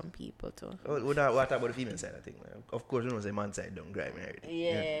stab up some people too. What about the female side of things? Of course, you know the man side don't grime everything.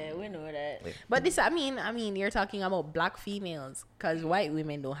 Yeah, we know that. Yeah. But this, I mean, you're talking about black females, because white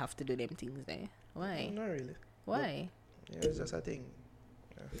women don't have to do them things there. Why? Not really. Why? Yeah, it's just a thing.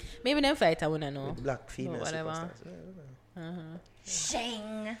 Maybe them fight, I wanna know. Black female whatever. superstars.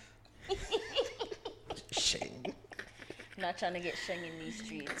 Shang. Shang. Not trying to get Shang in these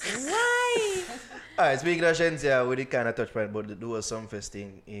streets. Why? Alright, speaking of Shensia, we did kind of touch point about the Do a Sumfest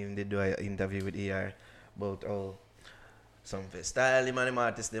thing. They do an interview with ER about all Sumfest style. The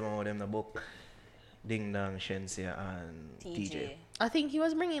artists, them the book. Ding Dong, Shensia, and TJ. I think he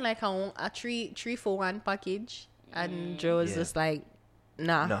was bringing like a 3-for-1 package, and Joe was just like,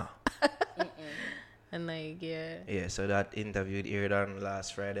 nah. And like, yeah, so that interview aired on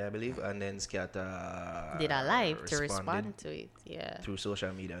last Friday, I believe, and then Scatter did a live to respond to it, through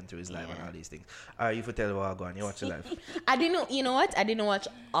social media and through his live and all these things. You for tell what go on, you watch the live. I didn't, you know what? I didn't watch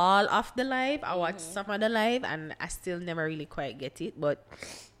all of the live. I watched some of the live, and I still never really quite get it. But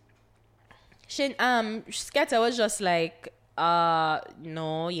Scatter was just like,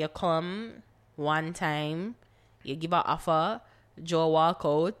 no, you come one time, you give an offer, Joe walk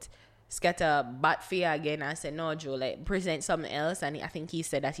out. Scatter bat for you again and said, no, Joe, like, present something else. And I think he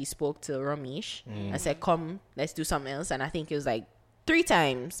said that he spoke to Ramesh and said, come, let's do something else. And I think it was like 3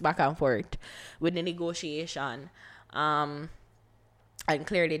 times back and forth with the negotiation. And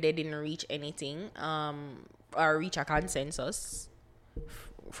clearly they didn't reach anything or reach a consensus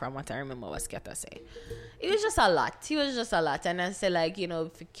from what I remember what Scatter said. It was just a lot. He was just a lot. And I said, like, you know,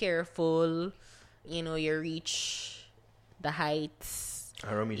 if you're careful, you know, you reach the heights.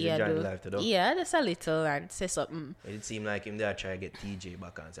 And Ramesh joined live today. Yeah, just a little and say something. It seemed like him there try to get TJ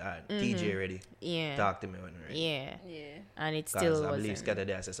back and say, alright, TJ ready. Yeah. Talk to me when ready. Yeah. And it still wasn't. I believe Scatter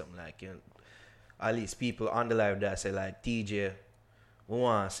there say something like, you know, at least people on the live there say like, TJ, we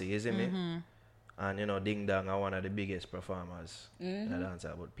want to see, isn't it? And you know, Ding Dong are one of the biggest performers in the dance.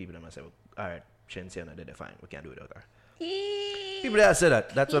 But people them say, alright, Shensia not there, fine, we can't do it without her. People that say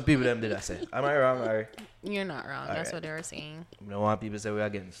that. That's what people them did that say. Am I wrong or? You're not wrong. That's what they were saying. I don't want people to say we're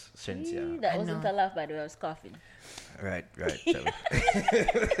against Shensia. That wasn't a laugh, by the way. I was coughing. Right.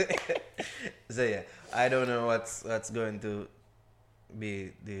 So yeah, I don't know what's going to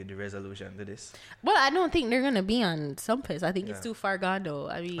be the resolution to this. Well, I don't think they're gonna be on Sumfest. I think it's too far gone though.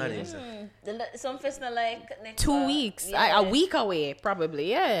 I mean, Sumfest not like next 2 weeks, a week away probably.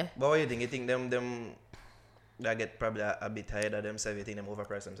 Yeah. But what do you think? You think them that get probably a bit tired of themselves? You think them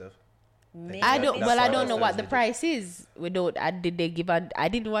overpriced themselves? I don't know what the price is. I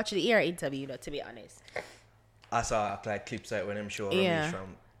didn't watch the ER interview, to be honest. I saw like clips like when them show Ramesh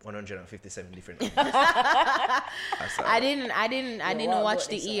from 157 different I didn't watch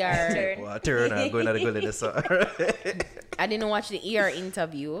the ER. Going at the goal in the sun. I didn't watch the ER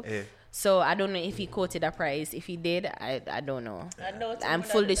interview. Yeah. So I don't know if he quoted a price. If he did, I don't know. And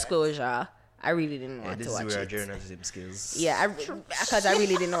full disclosure, I really didn't want this to watch is where it. journalism skills. Yeah, because I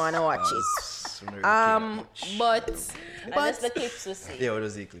really didn't want to watch it. But just the clips we see. yeah, what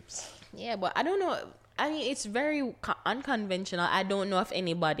was the clips? yeah, but I don't know. I mean, it's very unconventional. I don't know if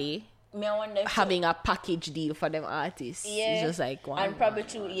anybody Me I wonder if having a package deal for them artists. yeah, It's just like one. and probably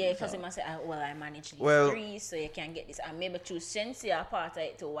true, yeah, because he must say, well, I manage these three, so you can get this, and maybe true Shensia are part of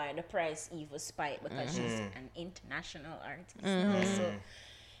it to why the price even spike because she's an international artist. So,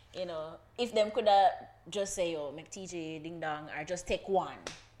 you know, if them could just say, oh, make TJ Ding Dong, or just take one,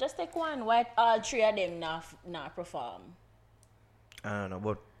 why all three of them not perform? I don't know,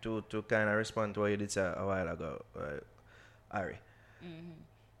 but to kind of respond to what you did say a while ago, Ari.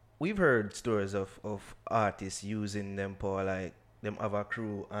 We've heard stories of artists using them for like them have a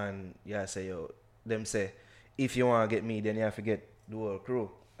crew and them say if you want to get me then you have to get the whole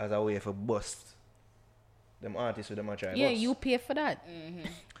crew as a way for bust. Them artists with them a try. Yeah, bust. you pay for that.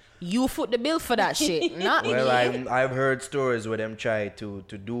 You foot the bill for that shit, not Well, me. I've heard stories where them try to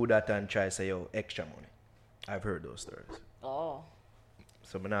do that and try to say extra money. I've heard those stories. Oh.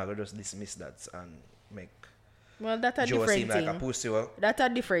 So I'm not gonna just dismiss that and make Well, that's a Joe different seem thing. like a pussy. Well, That's a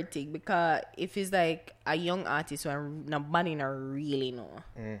different thing because if it's like a young artist who nobody not really know,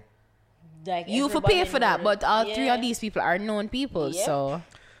 Like you for pay everybody for that. know But all three yeah. of these people are known people, Yep. so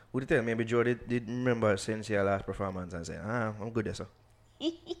would you tell maybe Joe did remember since your last performance and say, I'm good there, sir.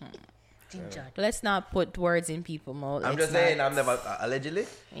 Ginger. let's not put words in people's mouth. I'm Let's just saying, not- I'm never allegedly.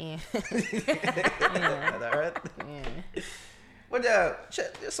 Yeah. Is that right? But yeah,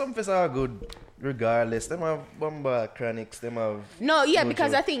 some festivals are good regardless. Them have Bomba Chronics, them have. No, yeah, Mojo.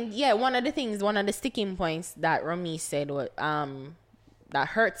 because I think one of the sticking points that Ramesh said was that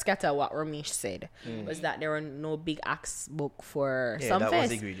hurt Scatter what Ramesh said was that there were no big acts booked for Yeah, some that was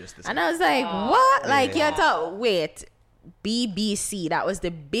fest. egregious to say. And I was like, what? Like you thought wait, BBC, that was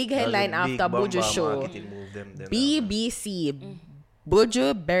the big That was a headline big after Bomba Buju show. marketing move, them BBC,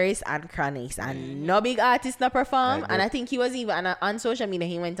 Buju, Berries, and Chronics, and no big artist not perform. Like And that. I think he was even on social media.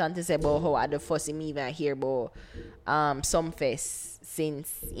 He went on to say about how at the first him even hear about some fest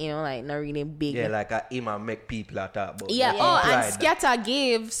since like not really big. Yeah, like him make people talk about. Yeah. that. Oh, and Implied that. Scatter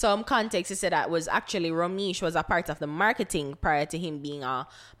gave some context. He said that was actually Ramesh was a part of the marketing prior to him being a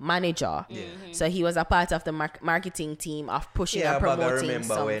manager. So he was a part of the marketing team of pushing Yeah, and but I promoting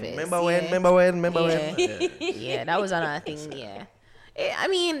remember some when. fest. Remember when? Yeah. Yeah, that was another thing. Yeah. I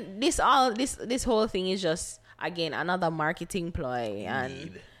mean, this whole thing is just again another marketing ploy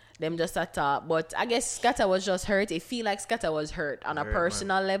and them just a talk. But I guess Scatter was just hurt. It feel like Scatter was hurt on a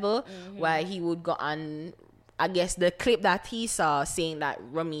personal level, where he would go on. I guess the clip that he saw saying that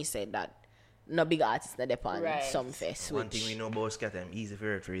Rami said that no big artists that depend on some fest. One Which thing we know about Scatter, I'm easy for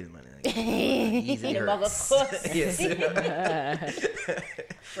hurt for real, man. Like, easy The bag of hurts. cuss. Yes.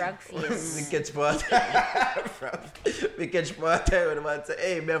 Frog face. We catch part. We catch part time when the man say,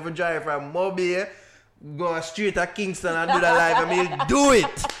 hey, me have to drive from Mobile, go straight to Kingston and do that live, and me do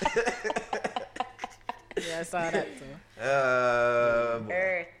it. yeah, I saw that too.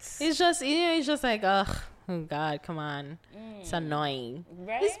 Hurts. It's just like ugh. Oh God, come on. It's annoying.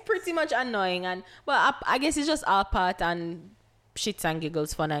 Right? It's pretty much annoying, and I guess it's just all part and shits and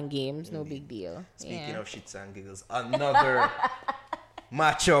giggles, fun and games, no big deal. Speaking of shits and giggles, another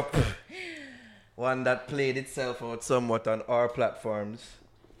matchup. One that played itself out somewhat on our platforms.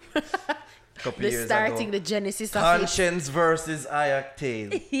 Couple the years starting ago. the genesis of it. Conscience versus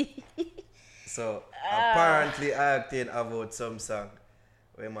Ayactale. So apparently Ayactale about some song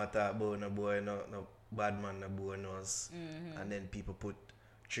where I talk about no boy, no bad man, no boy knows. And then people put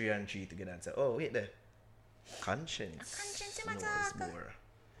 3 and 3 together and say, oh wait there. Conscience knows more.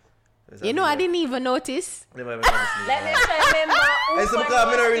 I didn't even notice. Never even noticed me. Let me try to remember. It's because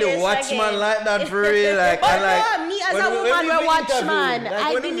I don't really watch man like that for real. Like, Oh and like no, me as when a we- woman when will we watch interview, man. like,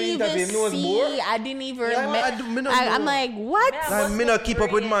 I when didn't we even interview, he knows more. see. I didn't even. Yeah, I do- me not I'm know. like, what? Like, me not keep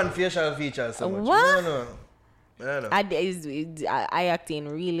up with man facial features so much. What? No. I acting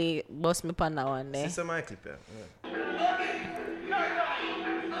really lost me on that one there. This is my clip, yeah.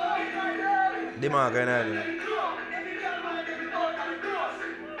 The mark and I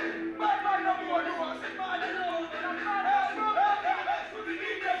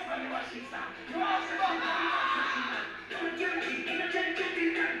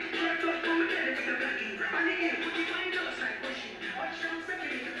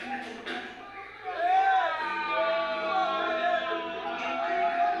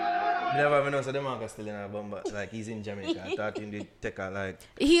never even know so the mark is still in a bomber. Like he's in Jamaica. I thought he did take a like.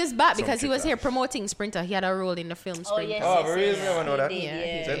 He is back Some because he was trip here off. promoting Sprinter. He had a role in the film Sprinter. yes. Oh, for real? Never know that. He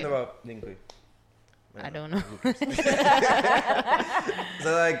did, Send about link with. I don't know.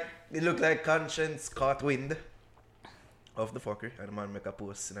 So like It look like Conscience caught wind of the fucker, and the man make a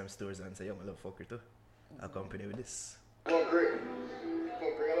post in them stores and say, yo, I love fucker too. Accompany with this. Oh, great.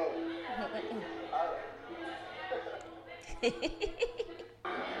 Oh, great.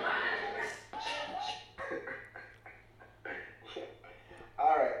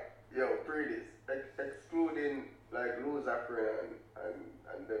 Alright, yo, pretties. Excluding like Loser Friend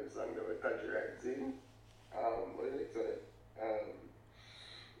and them song that were touchy right, see? What is it called?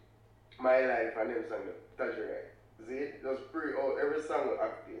 My Life and them song that touchy right. See? Just pre out every song we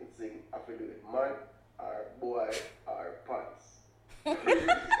acting, sing, I feel do it man or boy or pants.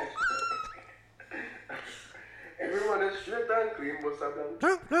 Everyone is straight and clean, but some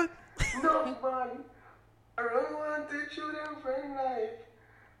no man. I really want to shoot them friend life.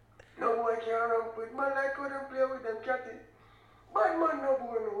 No boy can run with man like how them play with them catty. Bad man no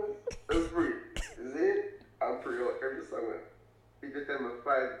boy knows. It's free. Is it? I'm free out every summer. If you tell me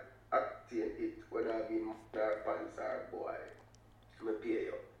 5 acting it when I've been our pants or boy, I'm pay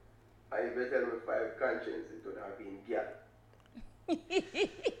you. And if you tell me 5 conscience it would have been girl.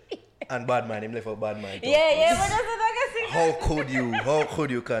 And bad man, him left out bad man. Yeah, but that's what I can How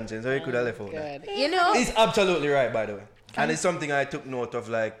could you, Conscience? How you could have left out that? You know, He's absolutely right, by the way. And it's something I took note of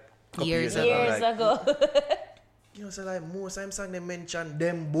like couple years ago. years Like, ago. you know, so like most time song they mention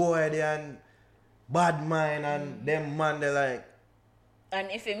them boy they and bad mind and them man they like. And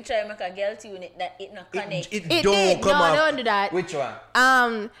if him try make a girl tune it, that it not connect. It It don't did. come No, up. don't do that. Which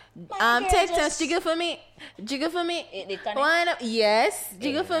one? Take test, jiggle for me. Jiggle for me. It did connect. One, yes,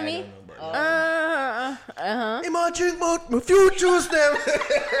 jiggle for I me. don't know about that. Uh-huh. Him drink about my futures them.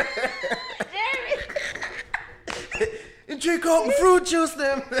 You drink out my fruit juice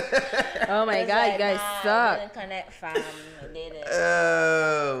them. Oh my God, you guys suck. Didn't connect fam. Did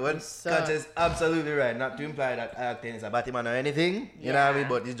it. What Conscience absolutely right. Not to imply that acting is a batty man or anything. You know what I mean?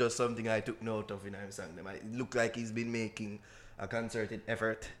 But it's just something I took note of in him song. It look like he's been making a concerted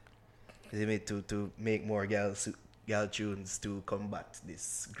effort to make more girl tunes to combat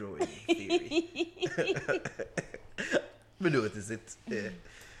this growing theory. We notice it.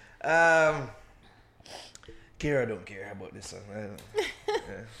 Yeah. Kira don't care about this song.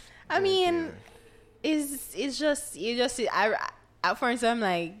 I mean, it's just at first I'm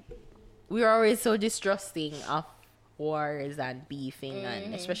like, we're always so distrusting of wars and beefing,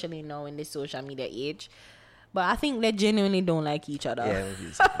 and especially now in this social media age. But I think they genuinely don't like each other.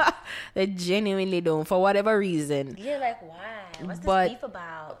 Yeah, they genuinely don't, for whatever reason. Yeah, like why? What's But- this beef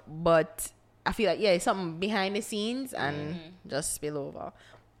about? But I feel like it's something behind the scenes and just spill over.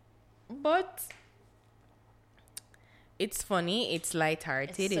 But it's funny, it's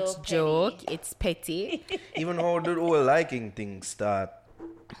lighthearted, It's so it's joke, it's petty. Even how the whole liking thing start,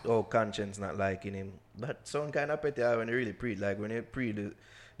 Conscience not liking him. But sound kind of petty when they really like when they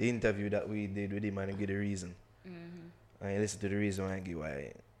the interview that we did with him and he give the reason. And you listen to the reason why I give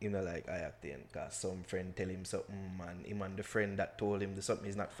why you know like I acting because some friend tell him something and him and the friend that told him the something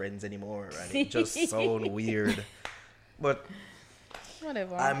is not friends anymore and it just sound weird. But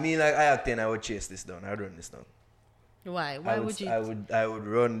Whatever. I mean like I acting I would chase this down. I would run this down. Why? I would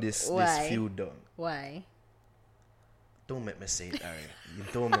run this feud down. Why? Don't make me say it, Ari. You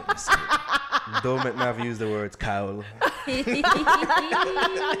don't make me say it. Don't make me have used the words Kyle.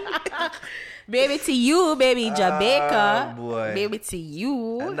 Baby to you, baby Jamaica. Boy. Baby to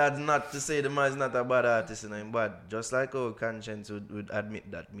you. And that's not to say the man is not a bad artist, but just like our Conscience would admit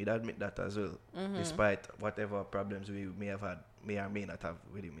that, we'd admit that as well, despite whatever problems we may have had, may or may not have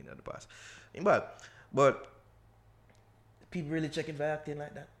with him in the past. But people really checking for acting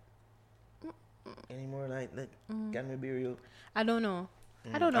like that anymore? Like can we be real? I don't know.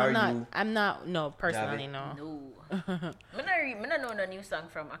 I don't know. I'm not. No, personally, no. No. I don't know the new song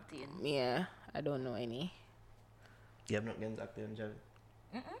from acting. Yeah, I don't know any. You have not against acting, Javi?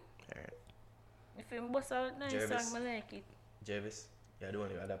 Alright. If you bust out nice Jervis. song, I like it. Jervis, you're the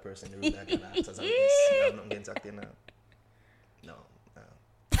only other person in the room that can act as you have not against acting now. No.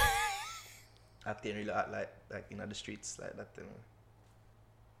 Acting really act like in the streets like that.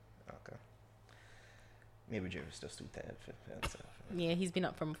 Okay. Maybe Jervis just too tired for himself. Yeah, he's been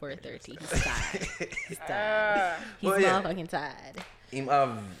up from 4:30. He's tired. He's tired. He's But yeah. motherfucking tired. Him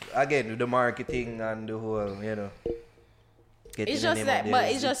have again with the marketing and the whole, getting It's the just name that, out there, but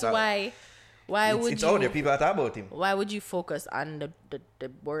it's just why would it's you? out there. People are talking about him. Why would you focus on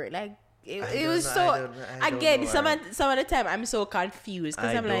the word? Like I it don't was know, so. I don't Again, know, some of the time I'm so confused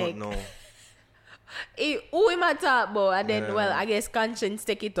because I'm like, know. Who am I talk about? And then, well, I guess conscience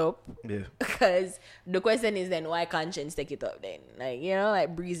take it up. Yeah. Because the question is then why conscience take it up then? Like, you know,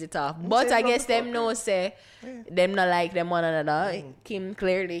 like breeze it off. But I guess them know say them not like them one another. Kim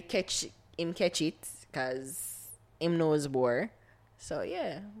clearly catch it because him knows more. So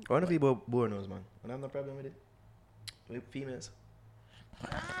yeah. One of people bored knows, man. And I have no problem with it. With females.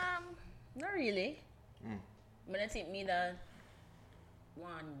 Not really. But I think me that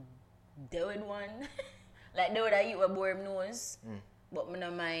one deal with one. Like the way that you were born knows. But me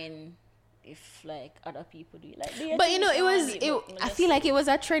not mind if like other people do it. Like, but you know, I feel like it was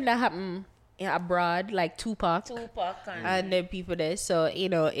a trend that happened abroad, like Tupac and the people there. So, you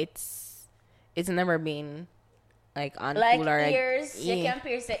know, it's never been like on like cool or ears, like, you can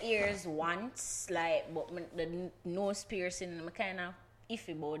pierce the ears once, like, but the nose piercing, I'm kind of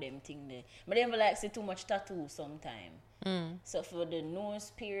iffy about them thing there. But they never like see too much tattoo sometime. So for the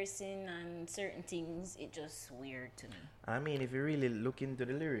nose piercing and certain things, it just weird to me. I mean, if you really look into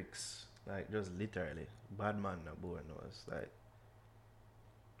the lyrics, like just literally, bad man no boy knows. Like,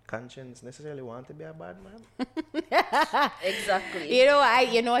 conscience necessarily want to be a bad man? Exactly. You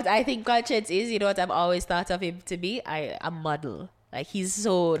know what I think conscience is? You know what I've always thought of him to be? A model. Like he's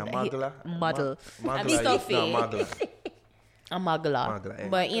so model. I'm stuffy. A muggler. Yeah.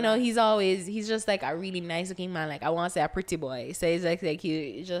 But you know, he's just like a really nice looking man. Like I want to say a pretty boy. So he's like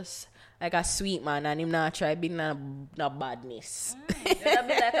he just like a sweet man, and him not try being no badness. That'd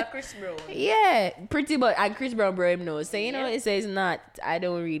be like a Chris Brown. Yeah, pretty boy, and Chris Brown bro him knows. So you know, it says not. I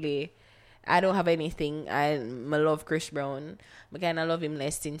don't have anything. I love Chris Brown. I kind of love him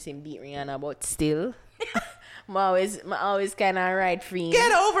less since him beat Rihanna, but still. I always kind of ride for him.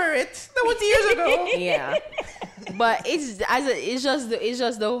 Get over it. That was years ago. Yeah, but it's just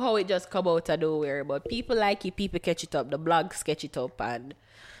the how it just come out of nowhere. But people like it, people catch it up. The blogs catch it up, and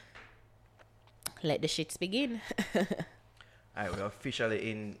let the shits begin. Alright, we're officially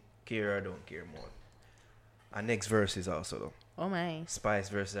in Care or Don't Care mode. Our next verse is also though. Oh my. Spice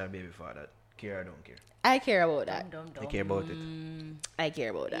versus our baby father. Care or Don't Care. I care about that. You care about it. I care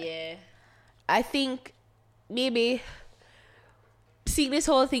about that. Yeah. I think maybe see this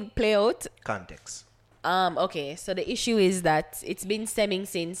whole thing play out. Context. Okay, so the issue is that it's been stemming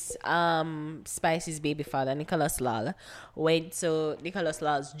since Spice's baby father, Nicholas Lal, went to Nicholas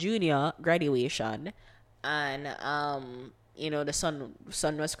Lal's junior graduation, and you know, the son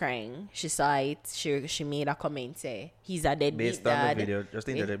was crying. She saw it. She made a comment say he's a deadbeat dad.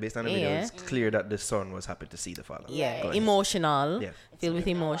 Based on the video, it's clear that the son was happy to see the father. Yeah, emotional, filled with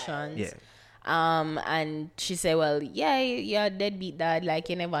emotions. Yeah. And she said, well, you're a deadbeat dad, like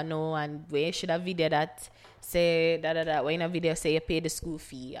you never know, and we should have video that say when in a video say you pay the school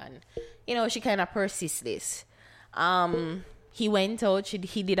fee, and you know, she kind of persists this. He went out,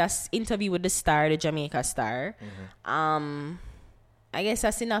 he did a interview with the Star, the Jamaica Star. I guess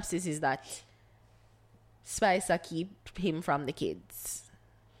a synopsis is that Spicer keep him from the kids.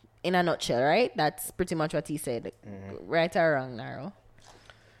 In a nutshell, right? That's pretty much what he said. Right or wrong, Naro?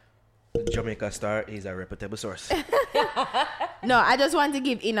 The Jamaica Star is a reputable source. No, I just want to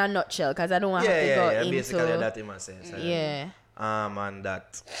give in a nutshell because I don't want to go into... basically that in my sense. And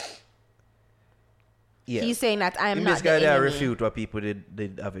that... Yeah. He's saying that I am not the enemy. enemy. Refute what people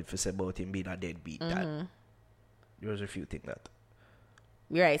did have it for say about him being a deadbeat dad. He was refuting that.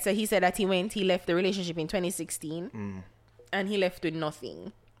 Right, so he said that he left the relationship in 2016 and he left with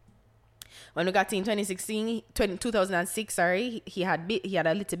nothing. When we got in 2006, he had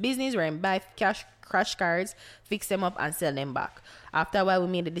a little business where he buy crash cards, fix them up, and sell them back. After a while, we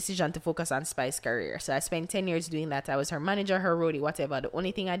made the decision to focus on Spice's career. So I spent 10 years doing that. I was her manager, her roadie, whatever. The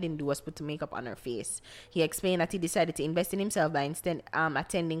only thing I didn't do was put the makeup on her face. He explained that he decided to invest in himself by instead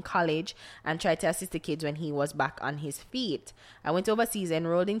attending college and try to assist the kids when he was back on his feet. I went overseas,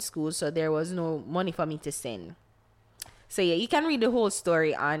 enrolled in school, so there was no money for me to send. So yeah, you can read the whole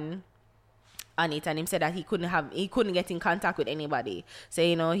story on it, and him said that he couldn't get in contact with anybody. So,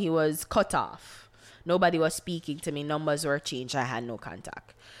 you know, he was cut off. Nobody was speaking to me. Numbers were changed. I had no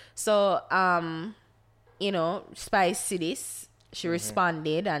contact. So, you know, Spice see this. She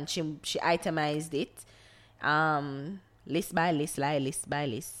responded and she itemized it. List by list, list by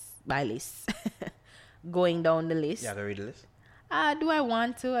list by list. Going down the list. Yeah, I read the list. Do I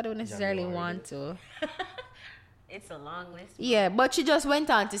want to? I don't necessarily want to. It's a long list. Yeah, but she just went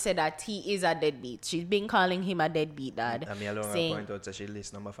on to say that he is a deadbeat. She's been calling him a deadbeat dad. I mean, I don't point out that she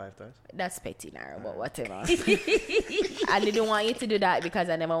list number 5 times. That's petty now, but whatever. I didn't want you to do that because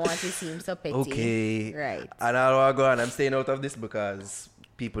I never want to seem so petty. Okay. Right. And I'll go on. I'm staying out of this because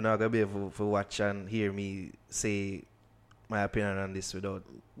people not going to be able to watch and hear me say my opinion on this without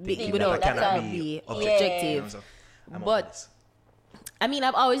without that I cannot be be objective. So I'm But- up for this. I mean,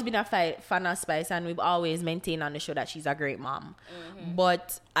 I've always been a fan of Spice, and we've always maintained on the show that she's a great mom.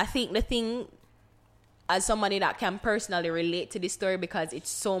 But I think the thing, as somebody that can personally relate to this story, because it's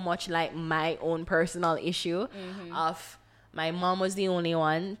so much like my own personal issue of my mom was the only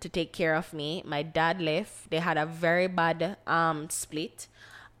one to take care of me. My dad left. They had a very bad split,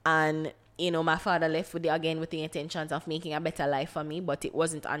 and you know, my father left with the intentions of making a better life for me. But it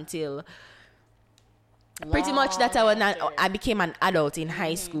wasn't until pretty much that I became an adult in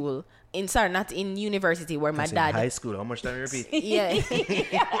high school. Not in university, where my dad. High school. How much time you repeat? Yeah.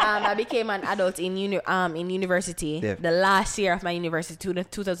 I became an adult in university. Yeah. The last year of my university,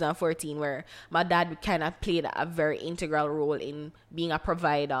 2014, where my dad kind of played a very integral role in being a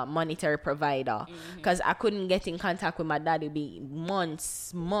provider, monetary provider. Because I couldn't get in contact with my dad. It'd be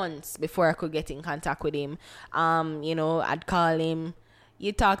months before I could get in contact with him. You know, I'd call him.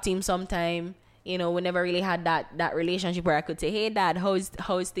 You talk to him sometime. You know, we never really had that relationship where I could say, hey, Dad,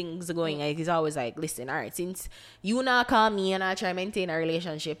 how's things going? Like, he's always like, listen, all right, since you not call me and I try to maintain a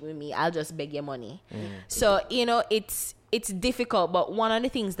relationship with me, I'll just beg your money. So, you know, it's difficult. But one of the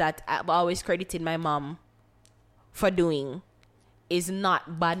things that I've always credited my mom for doing is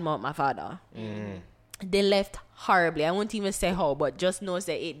not badmouth my father. They left horribly. I won't even say how, but just knows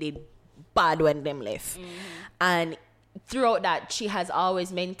that it did bad when them left. And throughout that, she has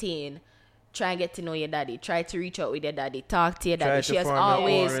always maintained, try and get to know your daddy. Try to reach out with your daddy. Talk to your daddy. She has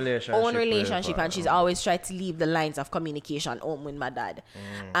always own relationship, and she's always tried to leave the lines of communication open with my dad.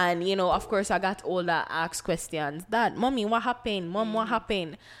 And you know, of course, I got older, asked questions. Dad, mommy, what happened? Mom, what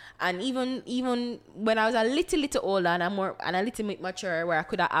happened? And even when I was a little older and a little bit mature, where I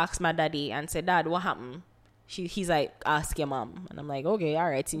could have asked my daddy and said, Dad, what happened? He's like, ask your mom. And I'm like, okay, all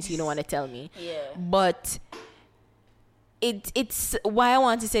right, since you don't want to tell me. Yeah. But it's why I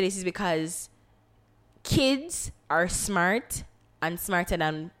want to say this is because kids are smart and smarter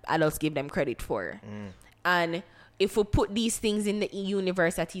than adults give them credit for. And if we put these things in the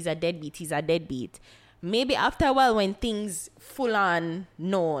universe that he's a deadbeat, maybe after a while when things full on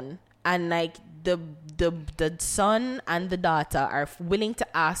known and like the son and the daughter are willing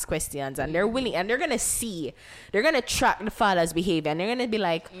to ask questions and they're willing and they're gonna track the father's behavior and they're gonna be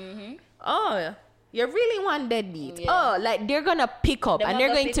like, oh, you really want deadbeat. Oh, like they're gonna pick up and they're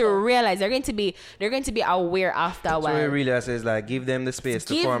going to realize they're going to be aware after a while. So it really says like give them the space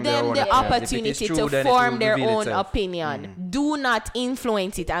to give form them their own the opinion. opportunity to form their own opinion. Do not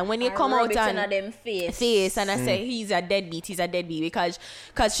influence it. And when you come out and them face and I say he's a deadbeat because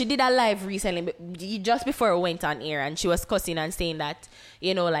she did a live recently just before it went on air and she was cussing and saying that,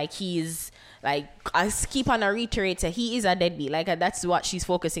 you know, like he's like, I keep on reiterate, he is a deadbeat. Like, that's what she's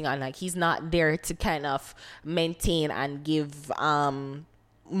focusing on. Like, he's not there to kind of maintain and give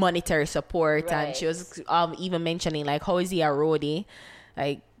monetary support. Right. And she was even mentioning, like, how is he a roadie?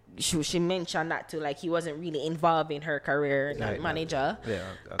 Like, she mentioned that too. Like, he wasn't really involved in her career, like manager. Yeah,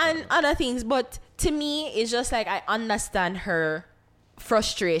 and other things. But to me, it's just like, I understand her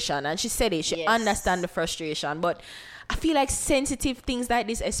frustration. And she said it. She understands the frustration. But I feel like sensitive things like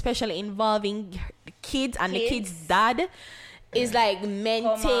this, especially involving kids and the kid's dad, is like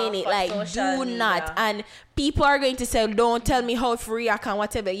maintain it. Like, do not. And people are going to say, don't tell me how to react and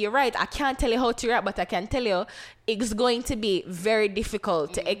whatever. You're right. I can't tell you how to react, but I can tell you it's going to be very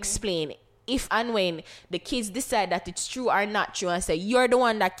difficult to explain if and when the kids decide that it's true or not true and say, you're the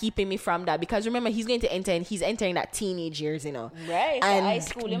one that keeping me from that. Because remember, he's entering that teenage years, you know. Right. And high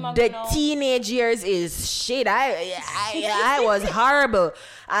school, the teenage years is shit. I was horrible.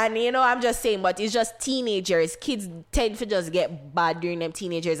 And, you know, I'm just saying, but it's just teenagers. Kids tend to just get bad during them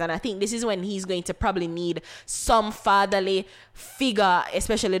teenagers. And I think this is when he's going to probably need some fatherly figure,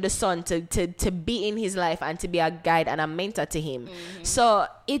 especially the son, to be in his life and to be a guide and a mentor to him. So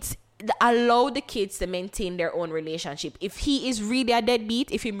it's allow the kids to maintain their own relationship. If he is really a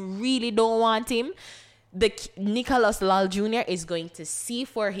deadbeat, if he really don't want him, the Nicholas Lal Jr. is going to see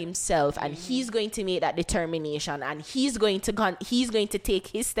for himself and he's going to make that determination and he's going to take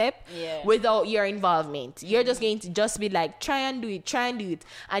his step without your involvement. You're just going to be like, try and do it,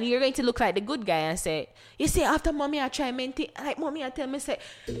 and you're going to look like the good guy and say, you see, after mommy I try and maintain, like mommy I tell me say,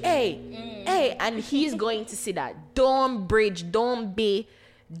 hey, and he's going to see that. Don't be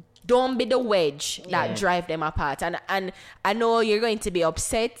the wedge that drive them apart. And I know you're going to be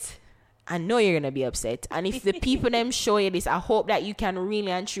upset. And if the people them show you this, I hope that you can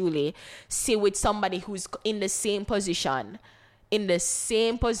really and truly see with somebody who's in the same position.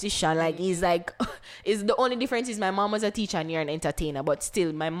 Like, he's like, is the only difference is my mom was a teacher and you're an entertainer, but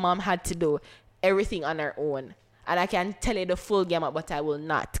still my mom had to do everything on her own. And I can tell you the full game, but I will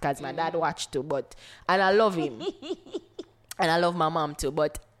not because my dad watched too. And I love him. And I love my mom too.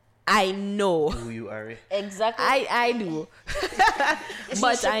 But I know who you are. Exactly. I do.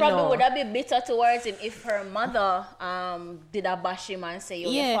 But she I probably know. would have been bitter towards him if her mother did a bash him and say,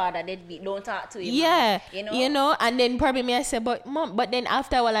 your father did don't talk to him. Yeah. Man. You know, and then probably me I say, but mom, but then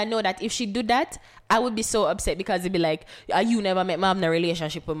after a while I know that if she do that, I would be so upset because it'd be like, you never met me having a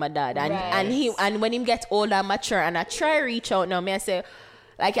relationship with my dad. And when him get older and mature and I try reach out now, me I say,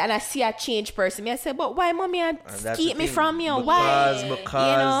 like, and I see a changed person. Me I say, but why mommy keep me from you? Why?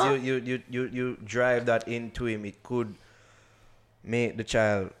 Because you drive that into him, it could make the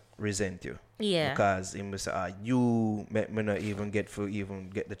child resent you. Yeah. Because him will say, you make me not even get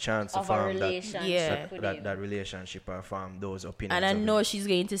the chance to form that relationship or form those opinions. And I know she's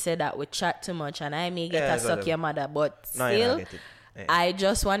going to say that we chat too much and I may get a suck your mother, but still, get it. Yeah. I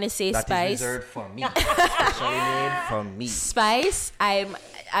just want to say, that Spice. Is reserved for me. Especially made for me. Spice,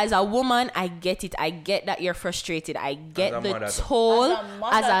 as a woman, I get it. I get that you're frustrated. I get the toll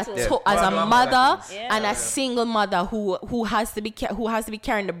as a mother and a single mother who has to be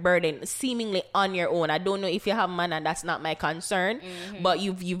carrying the burden seemingly on your own. I don't know if you have a man, and that's not my concern. But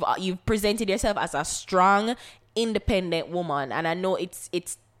you've presented yourself as a strong, independent woman, and I know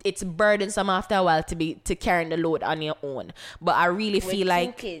it's burdensome after a while to carry the load on your own. But I really feel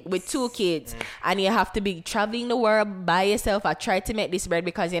like with 2 kids and you have to be traveling the world by yourself. I try to make this bread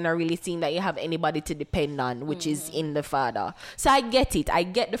because you're not really seeing that you have anybody to depend on, which is in the father. So I get it. I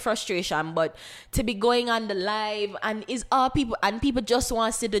get the frustration, but to be going on the live and is all people just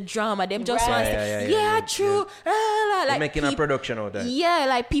want to see the drama. Them just want to say, true. Like making a production out there. Yeah,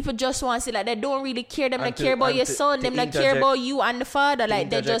 like people just want to see, like they don't really care. Them not care about your son. Them not care about you and the father. Like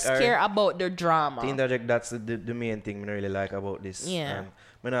they just care about the drama. To interject, that's the main thing I really like about this. Yeah.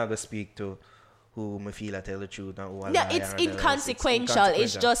 I'm not going to speak to who I feel I tell the truth and who I yeah, lie. it's inconsequential.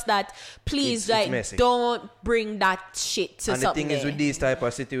 It's just that please it's don't bring that shit to something. And the thing is with these type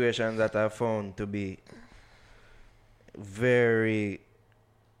of situations that I found to be it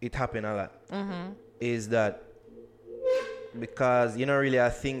happen a lot. Is that because you don't really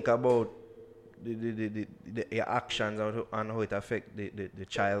think about your actions and how it affect the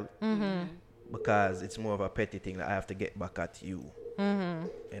child, because it's more of a petty thing that I have to get back at you. And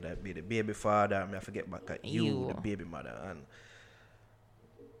that be the baby father, I have to get back at you, the baby mother,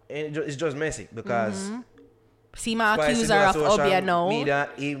 and it's just messy because see my accuser of Obia now. Media,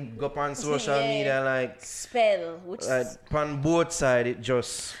 he go on social media like spell, which on both sides it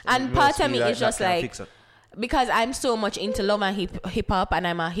just and part of me is just like. Because I'm so much into love and hip hop, and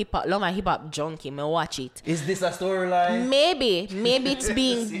I'm a love and hip hop junkie. Me watch it. Is this a storyline? Maybe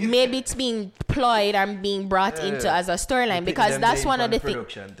it's being ployed and being brought into as a storyline, because that's one of the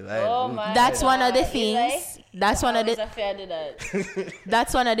things. That's one of the things. That's one of the.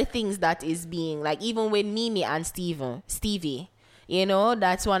 That's one of the things that is being like, even with Mimi and Stevie. You know,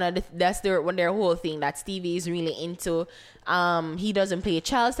 that's their whole thing that Stevie is really into. He doesn't pay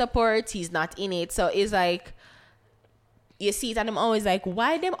child support. He's not in it. So it's like, you see it, and I'm always like,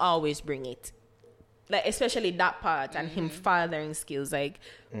 why them always bring it? Like, especially that part and him fathering skills. Like,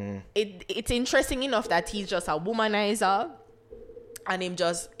 it's interesting enough that he's just a womanizer.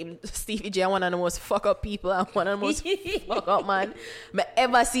 And Stevie J, one of the most fuck up people and one of the most fuck up man I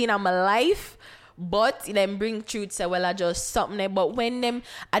ever seen in my life. But them bring truth, say, well, I just something there. But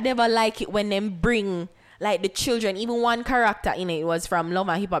I never like it when them bring like the children. Even one character in it was from Love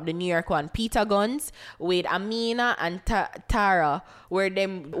and Hip Hop, the New York one, Peter Guns, with Amina and Tara, where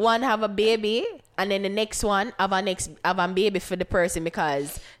them one have a baby and then the next one have a baby for the person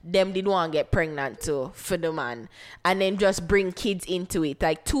because them didn't want to get pregnant too for the man, and then just bring kids into it,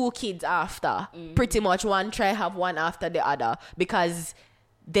 like 2 kids after, pretty much one try have one after the other because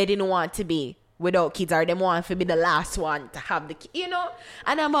they didn't want to be without kids, or them want to be the last one to have the kid, you know.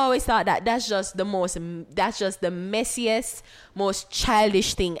 And I've always thought that's just the messiest, most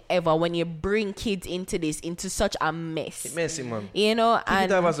childish thing ever, when you bring kids into such a mess. It's messy, man. You know, Keep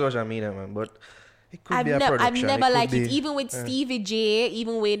it over social media, man, but it could be a production. I've never liked it. Even with Stevie J,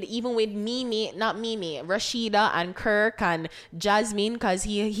 even with Mimi, not Mimi, Rashida and Kirk and Jasmine, because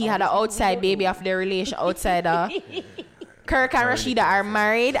he had an outside baby of their relation outside. Kirk and Rashida are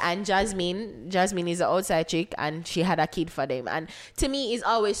married, and Jasmine is an outside chick, and she had a kid for them. And to me, it's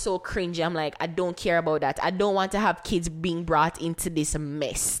always so cringy. I'm like, I don't care about that. I don't want to have kids being brought into this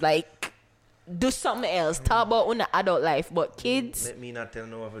mess. Like, do something else. Talk about on the adult life, but kids. Let me not tell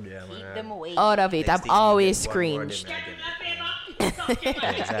no over there, man. Keep them away. Out of it. I've always screamed.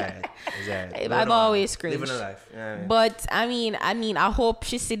 Exactly. I've always cringed. Living a life. Yeah, yeah. But I mean, I hope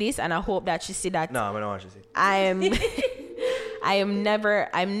she see this, and I hope that she see that. No, I don't want to see. I'm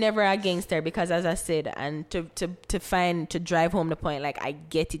never against her, because as I said, and to drive home the point, like, I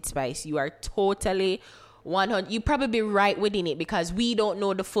get it, Spice. You are totally 100. You probably be right within it, because we don't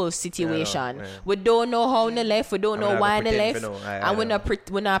know the full situation. Yeah. We don't know how on the left. We don't know why on the left, and we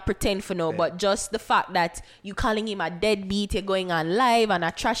not pretend for no. Yeah. But just the fact that you calling him a deadbeat, you're going on live and I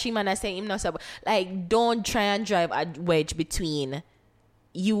trash him and I say him not so, like, don't try and drive a wedge between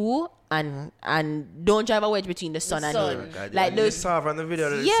you and don't drive a wedge between the son and him. God, Like, you saw from the video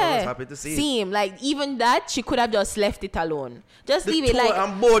that the son was happy to see him. Like, even that, she could have just left it alone. Just leave it, like,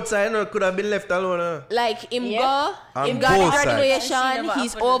 on both sides, could have been left alone. like, him On got both the graduation,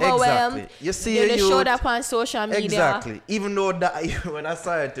 he's overwhelmed. Exactly. You see, they showed up on social media. Exactly. Even though that, when I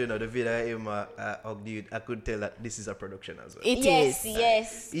saw it, the video, I could tell that this is a production as well. It is.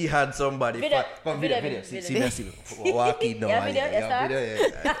 Yes. He had somebody. Video. See, walking now.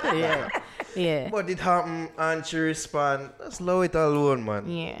 Yeah. But it happened and she respond. Just low it alone, man.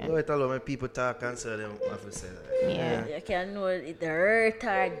 Yeah. Low it alone. When people talk and say them have to say that. Yeah. You can know it hurt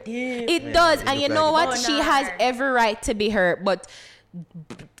her deep. It does. it And you look know like what? it. She has every right to be hurt. But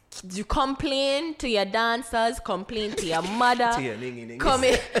you complain to your dancers, complain to your mother, To your ningy.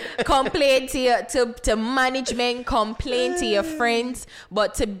 complain to management, complain to your friends,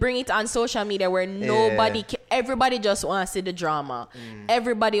 but to bring it on social media where everybody just wants to see the drama.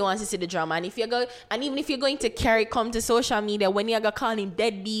 Everybody wants to see the drama. And even if you're going to come to social media, when you're gonna call him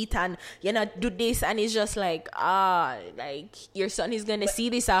deadbeat and you know do this, and it's just like your son is gonna see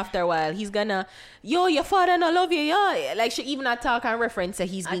this after a while. He's gonna, your father not love you, like she even talk and reference that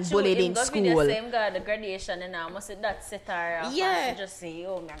he's being bullied in school. The same guy, the graduation, and I must say that set her off. Yeah. Just say,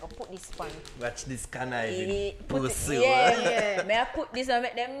 I'm gonna put this one. Watch this conniving. Yeah. May I put this and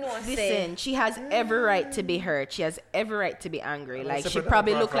make them know? Listen, she has every right to be hurt. She has every right to be angry. Like, she separate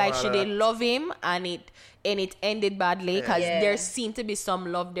probably apart looked from like all she that. didn't love him, and it ended badly, because Yeah. there seemed to be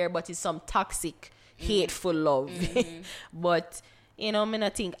some love there, but it's some toxic, hateful love. But you know,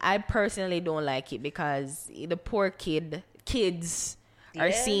 I personally don't like it, because the poor kids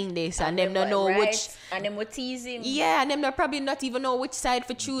are seeing this, and them don't know which. And them will tease him. Yeah, and them they probably not even know which side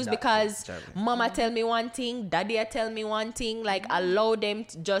to choose, because mama tell me one thing, daddy tell me one thing. Like, allow them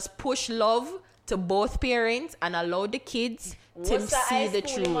to just push love to both parents and allow the kids to see the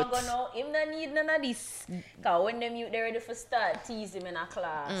truth. Him don't need none of this. Because when them youth they ready for start, tease him in a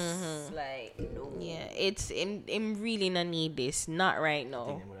class. Like, no. Yeah, it's him really not need this. Not right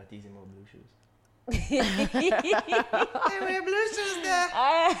now.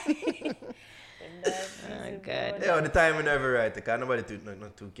 Oh, God. Yeah, the time we never right. Because nobody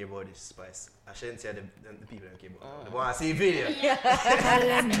not too care about this Spice. I shouldn't say the people don't care about it. They want to see video.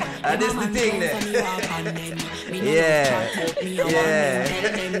 And this is the thing there.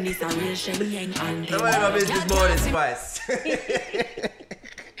 Nobody have business about this Spice.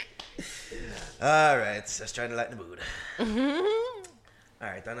 Alright, just trying to lighten the mood.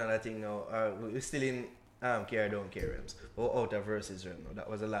 Alright, another thing now. We're still in care, don't care realms. Out of verses realm now. That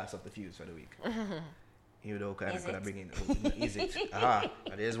was the last of the feuds for the week. You know, kind of bring in. Is it?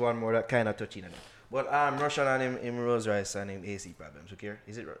 There's one more that kind of touching on it. But Russian and him Rose Rice and him AC problems. Okay,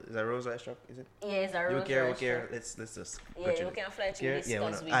 is that Rose Rice truck? Is it? Yeah, it's a Rose Rice truck. Let's just. Yeah, we can fly through this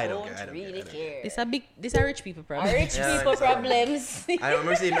because we don't really care. These are rich people problems. Rich people problems. I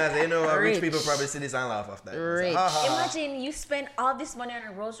remember seeing that. You know, rich people probably see this and laugh after. Rich. Imagine you spend all this money on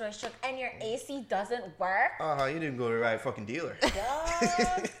a Rose Rice truck and your AC doesn't work. You didn't go to the right fucking dealer.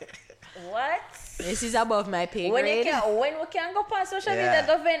 What? This is above my pay When grade. we can go on social media,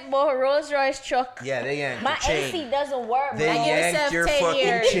 go vent about Rose Rice truck. Yeah, they yanked My the chain. AC doesn't work. They bro. yanked your 10 fucking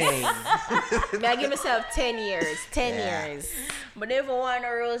years. chain. May I give myself 10 years? 10 years. But never want a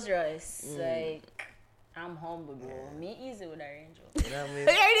Rose Rice. Like, I'm humble, bro. Me easy with a Range Rover. You know what I mean?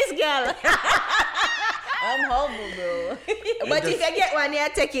 Hear this girl. I'm humble, bro. But if you get one, you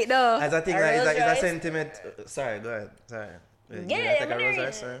take it though. As I think A like, Rose is a Rice? sentiment. Sorry, go ahead. Sorry. Yeah, take a Rose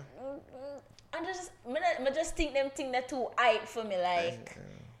Rice, sorry? I just think them thing that too hype for me. Like,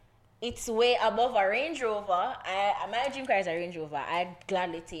 it's way above a Range Rover. My dream car is a Range Rover. I'd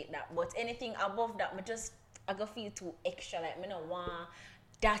gladly take that. But anything above that, I go feel too extra. Like, I don't want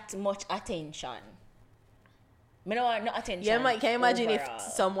that much attention. I don't want no attention. Yeah, can you imagine overall. if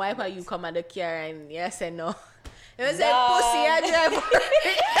some wiper you come at the car and you say no? You say, pussy, I drive.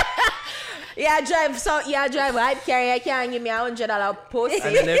 I drive hype car, you can't give me $100 pussy.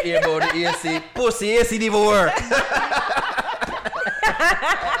 And then they hear about the AC. Pussy, AC didn't even work.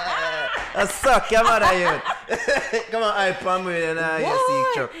 I suck, your mother, you. Come on, I promise you, you see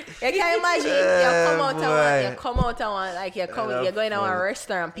truck. You can imagine you come out and one, like you're going to a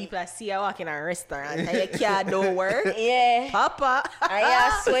restaurant, people see you walking in a restaurant and you can't do work. Yeah. Papa.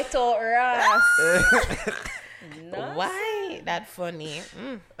 I sweat out Ross. Why? That funny.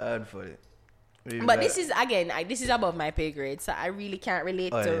 That's funny. Maybe But this is above my pay grade, so I really can't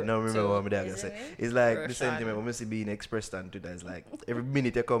relate to. Yeah, no, remember what my dad gonna say. It's like the Rashad. sentiment when I see being expressed on Twitter. It's like every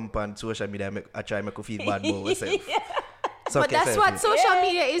minute you come on social media, I try to make you feel bad about myself. But that's what social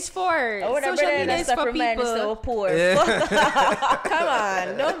media is for. Social media is for people. So poor. Come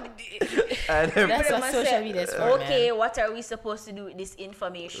on, don't. That's what social media is for. Okay, man. what are we supposed to do with this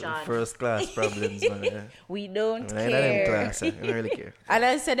information? First class problems, man. Yeah. We don't I ain't care. class. I don't really care. And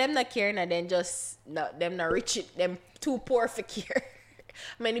I said them not caring, and then them not rich, them too poor for care.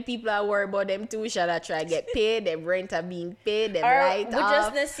 Many people are worried about them too. Shall I try get paid? Them rent are being paid. Them right we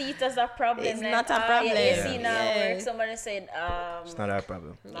just not see it as a problem. It's not a problem. Yeah, you see now Yeah. work. Somebody said, It's not our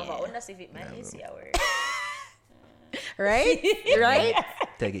problem. I wonder if it might easy at work. right? Right?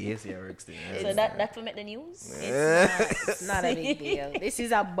 Take it easy, I works. So that will make the news. It's not a big deal. This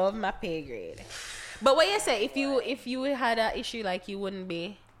is above my pay grade. But what you say, if you had an issue like you wouldn't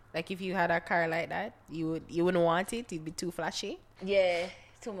be, like if you had a car like that, you wouldn't want it. It'd be too flashy. Yeah,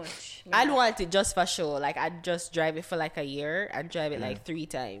 too much. I'd want it just for show. Like I'd just drive it for like a year. I'd drive it like 3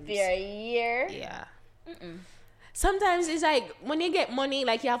 times. For a year? Yeah. Sometimes it's like when you get money,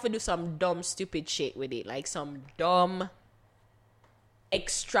 like you have to do some dumb, stupid shit with it. Like some dumb,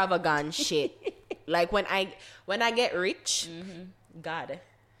 extravagant shit. Like when I get rich, God.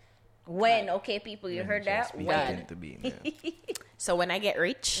 When? Okay, people, you heard that? When? To be, yeah. So when I get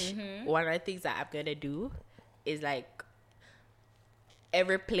rich, one of the things that I'm gonna do is like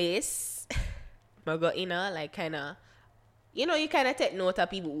every place I go in, like kind of, you kind of take note of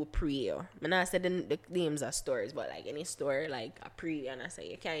people who pray you. I not say the names of stores, but like any store, like I pray and I say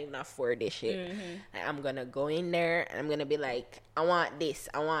you can't even afford this shit. Like, I'm gonna go in there and I'm gonna be like, I want this,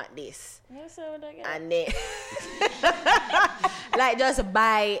 and then like just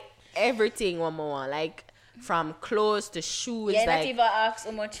buy everything one more, like from clothes to shoes. Yeah, like, not even ask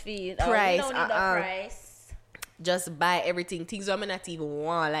how much fee. Price, We don't need the price. just buy everything. Things I'm not even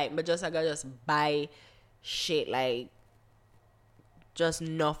want, like, but just I gotta just buy shit, like just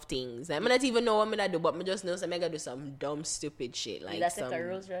enough things. Like, I not even know what I'm gonna do, but I just know I'm gonna do some dumb stupid shit, like That's some like a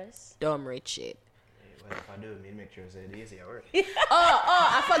Rolls Royce. dumb rich shit. Well, if I do, me make sure it's easy at work. Oh,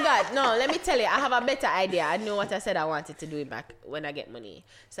 I forgot. No, let me tell you, I have a better idea. I know what I said I wanted to do back when I get money.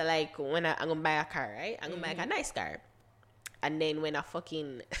 So like when I'm gonna buy a car, right? I'm gonna buy a nice car. And then when a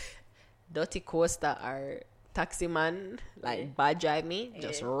fucking dirty coaster or taxi man like bad drive me,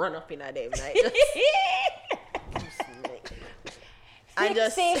 just run up in a them like and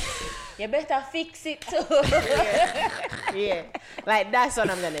just you better fix it too. yeah. Like that's what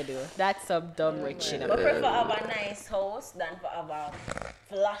I'm gonna do. That's some dumb rich shit. But prefer have a nice house than for have a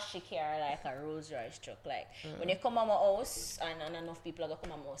flashy car like a Rolls Royce truck. Like when you come on my house, and enough people are gonna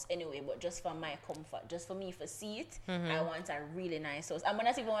come on my house anyway, but just for my comfort, just for me to see it, I want a really nice house. I'm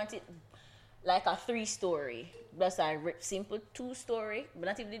not even want it like a 3-story. That's a simple 2-story. But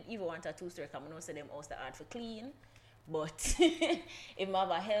not even want a 2-story because I know say them house that hard for clean. But if I have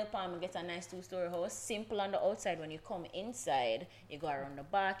a helper and get a nice 2-story house, simple on the outside, when you come inside, you go around the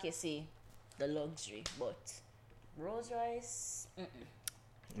back, you see the luxury. But Rolls Royce,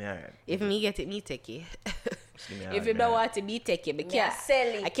 Yeah, right. if me get it, me take it. Yeah, If you don't want to, me take it. Because sell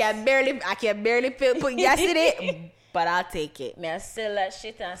it. I can barely put gas in it, but I'll take it. may I sell that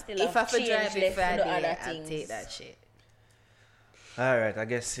shit and still If I have could change drive left it for Friday, the other I'll things. take that shit. Alright, I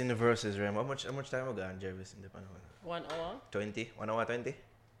guess in the verses realm, how much time we got on Jervis in the panel? 1 hour. 20? 1 hour 20?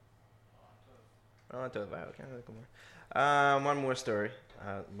 1 hour 12. Alright, okay, come on. One more story.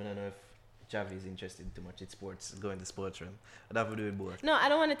 I don't know if Javi is interested too much in sports, going to sports realm. I'd have to do it both. No, I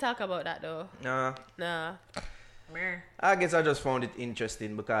don't want to talk about that though. Nah. Nah. I guess I just found it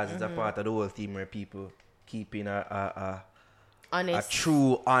interesting because it's a part of the whole theme where people keeping a Honest.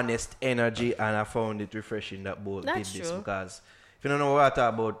 true, honest energy, and I found it refreshing that both That's did this true. because if you don't know what I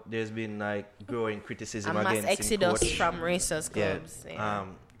talk about, there's been like growing criticism A mass against him exodus coach. from racers Yeah, clubs. Yeah.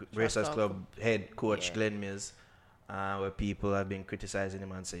 Racers Club. Club head coach Yeah. Glenn Mills, where people have been criticizing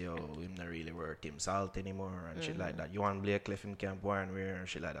him and say, "Oh, him not really worth him salt anymore" and shit like that. You want Blake left him camp Warren Weir and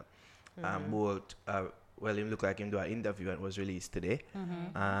shit like that. Both, well, him look like him do an interview and was released today,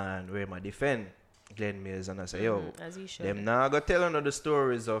 and where my defend Glenn Mills and I say, "Yo, As he should. them now go tell another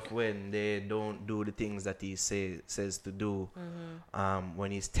stories of when they don't do the things that he says to do.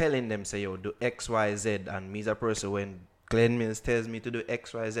 When he's telling them, say, yo, do X, Y, Z, and me as a person, when Glenn Mills tells me to do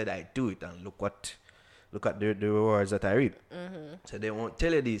X, Y, Z, I do it, and look what look at the rewards that I reap. So they won't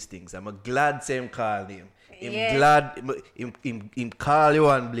tell you these things. I'm glad same call name. I'm glad him call you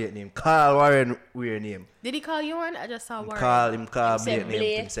one Blake name. Call Warren weird name. Did he call you one? I just saw Warren. Him call Blake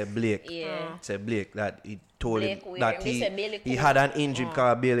name. Him say Blake. Yeah. Say Blake that he told Blake him weird. that he had an injury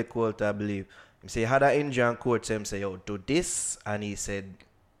called Bailey Colt, I believe. He say he had an injury and coach him say, yo, do this, and he said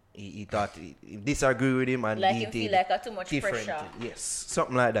he thought he disagree with him and like he him did feel like too much different. pressure. Yes,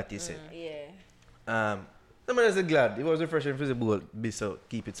 something like that he said. Yeah. I'm just glad it was refreshing for the ball be so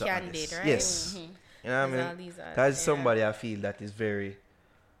keep it so Candid, honest. right? Yes. You know what I mean? That's somebody I feel that is very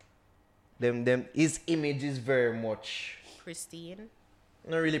them his image is very much pristine.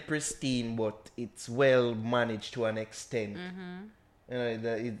 not really pristine, but it's well managed to an extent. You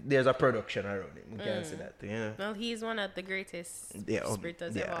know, there's a production around it. We can say that. You know? Well, he's one of the greatest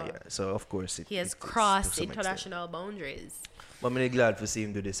sprinters yeah, ever. yeah. So of course He has crossed international boundaries. But I'm really glad to see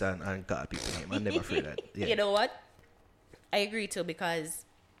him do this and call people name. I'm never afraid that. Yeah. You know what? I agree too because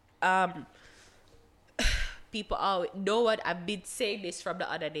people always know what I've been saying this from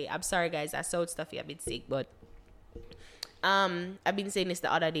the other day. I'm sorry guys, I sound stuffy, I've been sick, but I've been saying this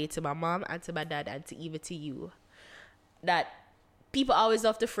the other day to my mom and to my dad and to even to you, that people always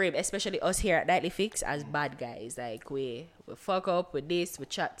love to frame, especially us here at Nightly Fix, as bad guys. Like we fuck up with this, we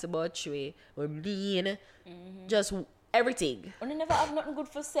chat too much, we're mean, just everything. And they never have nothing good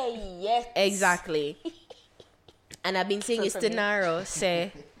for say yet. Exactly. And I've been saying it's to narrow.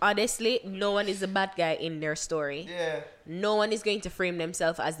 Say honestly, no one is a bad guy in their story. Yeah. No one is going to frame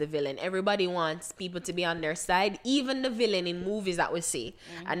themselves as the villain. Everybody wants people to be on their side, even the villain in movies that we see.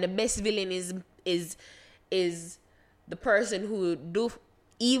 And the best villain is the person who do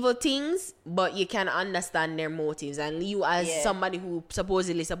evil things, but you can understand their motives. And you, as somebody who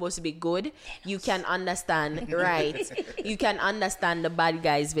supposedly supposed to be good, you can understand, right? You can understand the bad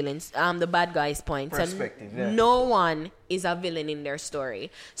guy's villains, the bad guy's points. Perspective, and no one is a villain in their story.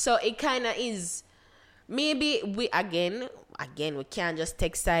 So it kind of is. Maybe we again we can't just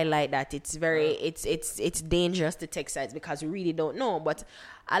take side like that. It's very it's dangerous to take sides because we really don't know. But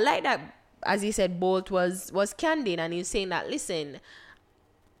I like that, as he said, Bolt was candid, and he's saying that, listen,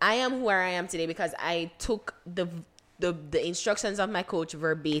 I am where I am today because I took the instructions of my coach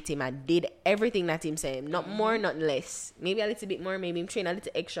verbatim and did everything that him said. Not more, not less. Maybe a little bit more, maybe him train a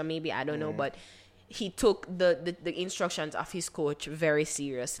little extra, maybe, I don't know. But he took the instructions of his coach very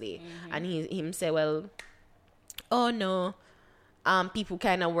seriously. And him say, well, oh no, people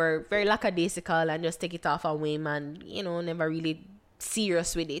kind of were very lackadaisical and just take it off a whim and, you know, never really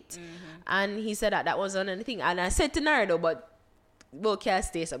serious with it. And he said that wasn't anything. And I said to Nardo, but both can't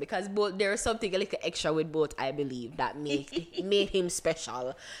stay so because both there is something a little extra with both, I believe, that made him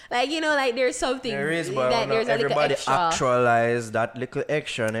special. Like, you know, like there's something there is, but that there's everybody extra. actualize that little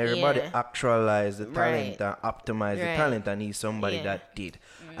extra, and everybody actualize the talent and optimize the talent, and he's somebody that did.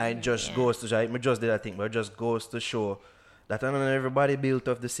 And it just goes to show, I just did that thing, but it just goes to show that not everybody built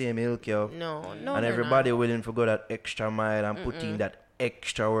off the same ilk, yo. No, and everybody willing to go that extra mile and put in that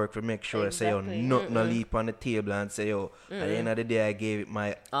extra work to make sure say, yo, nothing no leap on the table and say, yo, at the end of the day, I gave it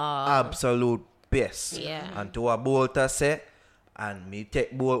my absolute best. And to what Bolter say, and me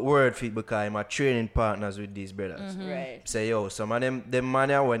take both word for it because I'm a training partners with these brothers. Right. Say, yo, some of them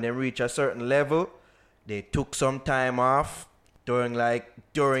man, when they reach a certain level, they took some time off during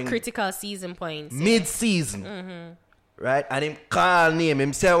critical season points. Mid-season. Right? And him call name,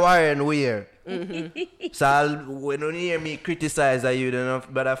 him say Warren Weir. So when you hear me criticize that you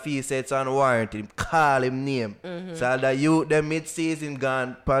don't but I feel say it's unwarranted, him call him name. So that you the mid-season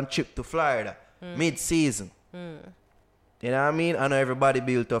gone on trip to Florida. Mid-season. You know what I mean? I know everybody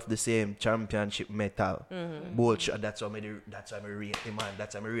built off the same championship metal. Bullshit. That's why I rate the man.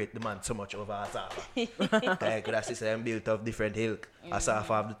 That's why I rate the man so much over Asafa. Because that's them built off different ilk. Asafa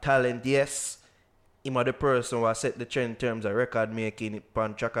have the talent, yes. Him are the person who set the trend in terms of record making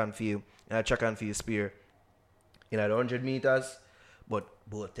on track and field spear in the 100 meters, but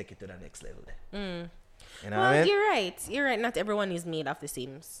both take it to the next level there. You know what I mean? You're right. Not everyone is made of the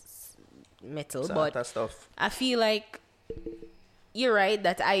same metal, so but that stuff. I feel like you're right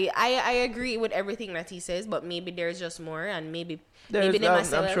that I agree with everything that he says, but maybe there's just more, and maybe them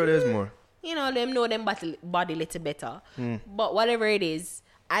I'm sure there's more. You know, them know them body a little better. But whatever it is,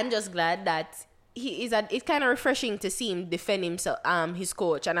 I'm just glad that it's kind of refreshing to see him defend himself, his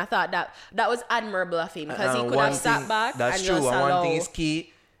coach, and I thought that was admirable of him because he could have sat back. That's and true. just And allow. one thing is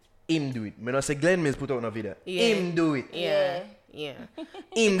key. Him do it. Me not say Glenn Mills put out no video. Him do it. Yeah.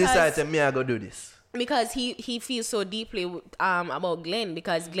 Him decide to me I go do this. Because he feels so deeply about Glenn,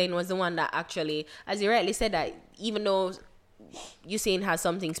 because Glenn was the one that actually, as you rightly said, that even though you saying has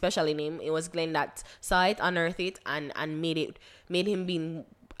something special in him. It was Glenn that saw it, unearthed it, and made him being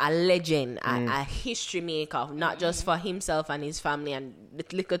a legend, a history maker, not just for himself and his family and the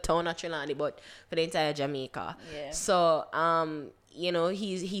little town of Trinidad, but for the entire Jamaica. Yeah. So, you know,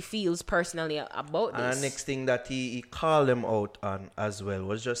 he feels personally about this. And the next thing that he called them out on as well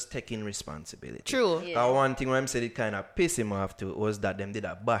was just taking responsibility. True. Yeah. One thing when him said it kind of pissed him off too was that them did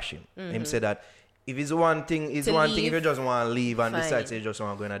a bash him. Him said that if it's one thing, if you just want to leave and decide you just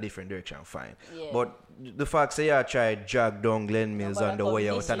want to go in a different direction, fine. Yeah. But the fact say I try drag down Glenn Mills on the way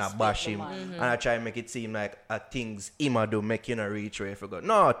out and I bash him and I try make it seem like things him do make you not reach where you forgot.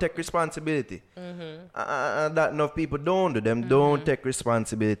 No, take responsibility. That enough people don't do. Them don't take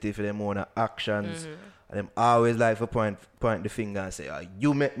responsibility for them own actions. Them always like to point the finger and say,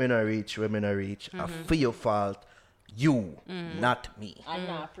 you make me not reach where me not reach. For your fault. You, not me. And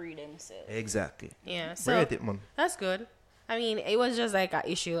not free themselves. Exactly. Yeah, so it, man. That's good. I mean, it was just like an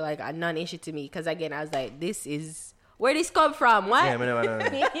issue, like a non-issue to me, because again, I was like, this is where this come from. What? Yeah, no.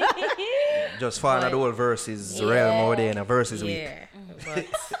 Just find out the whole versus realm over there in a versus week.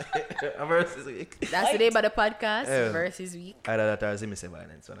 A versus week. That's the name of the podcast. Versus week. Either that or Zimi Seh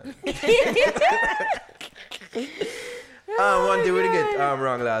Violence. One thing we get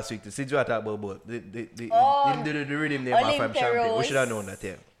wrong last week. Since we talked about the rhythm name from Champion, we should have known that.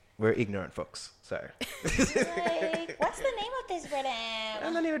 Yeah, we're ignorant folks. Sorry. Like, what's the name of this rhythm?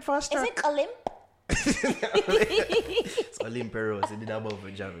 I'm not even fast track. Is it Olymp? It's Olymp Rose. It did above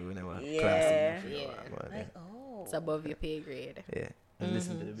with Javi whenever class. Like, it's above your pay grade. Yeah. And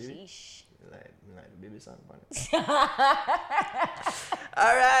listen to the baby. Like the baby song.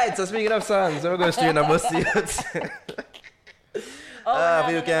 Alright, so speaking of songs, we're going straight in the bus seats.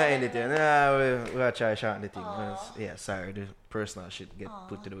 People can't end it here. Nah, we're going to try shorten the thing. Yeah, sorry, the personal shit get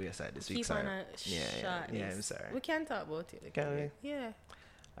put to the wayside this week. Keep sorry. Yeah, I'm sorry. We can talk about it. Can we? Yeah.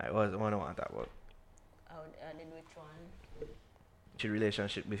 Alright, what do I want to talk about? Then which one? Should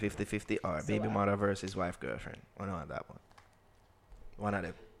relationship be 50-50 or baby mother versus wife girlfriend? What do I want that one? One of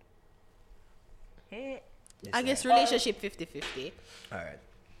them. Hey. Yes, I guess relationship 50-50. Alright.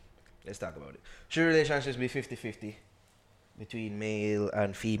 Let's talk about it. Should relationships be 50-50? Between male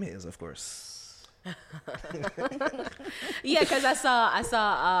and females, of course. Yeah, because I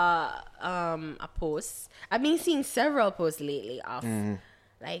saw a post. I've been seeing several posts lately of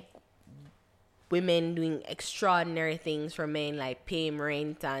like women doing extraordinary things for men, like pay him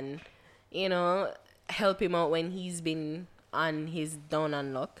rent and, you know, help him out when he's been on his down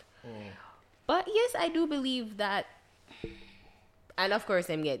and luck. But yes, I do believe that. And of course,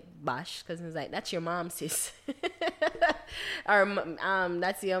 them get bashed because it's like, that's your mom, sis. Or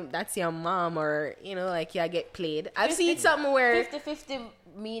that's your mom, or, you know, like, yeah, get played. I've seen something where 50-50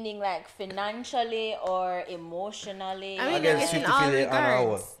 meaning like financially or emotionally. I mean, I guess in all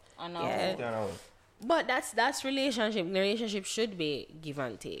regards. Yeah. But that's relationship. The relationship should be give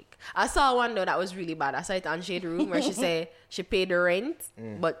and take. I saw one though that was really bad. I saw it on Shade Room where she said she paid the rent,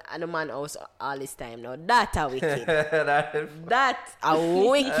 but the man house all this time. Now that a wicked. That a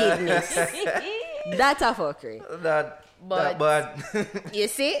wickedness. That a fuckery. But you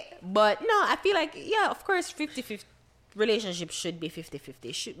see? But no, I feel like, yeah, of course 50-50 relationship should be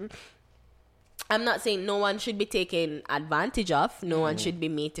 50-50. I'm not saying no one should be taken advantage of. No one should be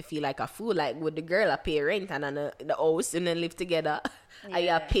made to feel like a fool. Like with the girl a pay rent and on the house and then live together. Are you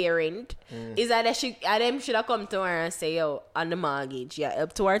a parent? Is that them should have come to her and say, yo, on the mortgage, yeah,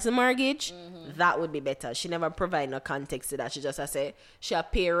 help towards the mortgage? That would be better. She never provide no context to that. She just say she a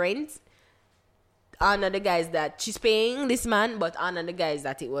pay rent. Honor the guys that she's paying this man, but honor the guys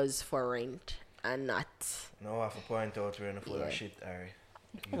that it was for rent and not. No, I have to point out we're in a full of shit, Ari.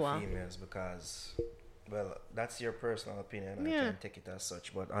 Females, because, well, that's your personal opinion. I can't take it as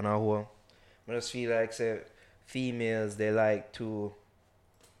such, but on a whole, I just feel like, say, females, they like to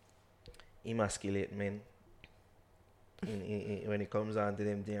emasculate men when it comes on to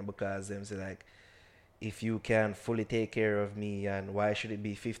them things, because them say like, if you can fully take care of me, and why should it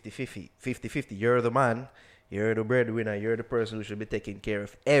be 50-50? 50-50, you're the man, you're the breadwinner, you're the person who should be taking care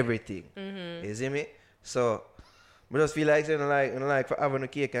of everything. You see me? So I just feel like, like for having a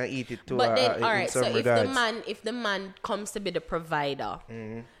cake and eat it too. But then, alright, so if the man comes to be the provider,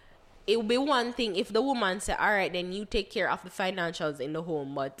 it will be one thing if the woman say, alright, then you take care of the financials in the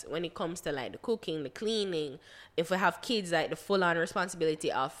home. But when it comes to like the cooking, the cleaning, if we have kids, like the full-on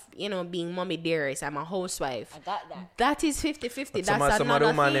responsibility of, you know, being mommy dearest, I'm a housewife. I got that. That is 50-50. That's some of the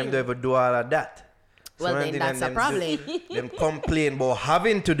women them don't ever do all of that. Well, then that's a problem. Them complain about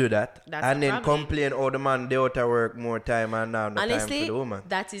having to do that. That's and the then problem. complain, oh, the man, they out to work more time and now no time Honestly, for the woman.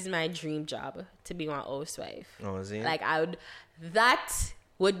 that is my dream job, to be one housewife. Oh, see? Like, that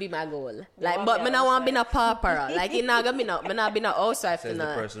would be my goal. Like, but me not want to be a pauper. Like, it not gonna be me not be a housewife. Says the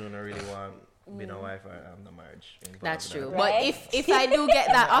person who don't really want be no wife or have the marriage. That's true. Right? But if I do get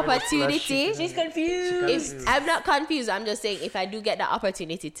that opportunity, She's confused. if I'm not confused, I'm just saying if I do get the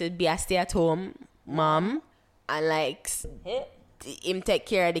opportunity to be a stay-at-home mom and like him take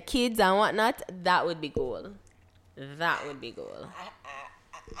care of the kids and whatnot, that would be cool. That would be cool.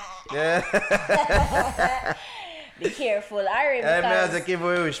 Yeah. Be careful, Ari, I because have to give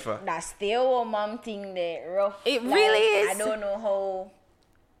a wish for. that stay-at-home mom thing, that rough. It Like, really is. I don't know how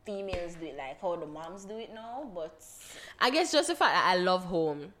females do it, like how the moms do it now, but I guess just the fact that I love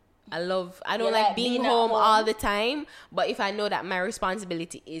home. I don't You like like being being at home home? all the time. But if I know that my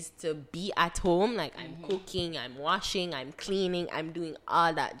responsibility is to be at home, like I'm cooking, I'm washing, I'm cleaning, I'm doing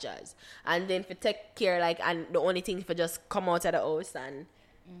all that jazz. And then for take care, like, and the only thing for just come out of the house and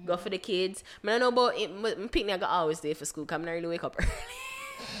go for the kids. I don't know about it, my picnic I got always there for school, because I really wake up early.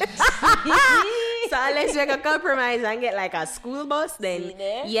 So unless we can compromise and get like a school bus, then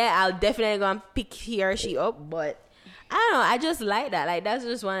yeah, I'll definitely go and pick he or she up. But I don't know, I just like that. Like, that's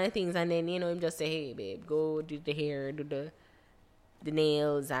just one of the things. And then, you know, him just say, hey babe, go do the hair, do the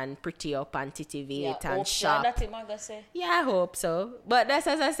nails and pretty up and titivate and shop. That's what I'm gonna say. Yeah, I hope so. But that's,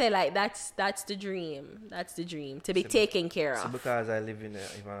 as I say, like, that's the dream. That's the dream, to be taken care So of. because I live in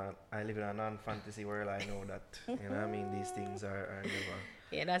a non-fantasy world, I know that, you know what I mean, these things are never.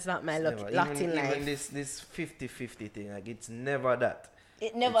 Yeah, that's not my Never. lot in life. Even this 50-50 thing, like, it's never that.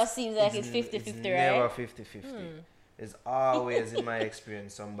 It never seems like it's 50-50, It's right? never 50-50. It's always, in my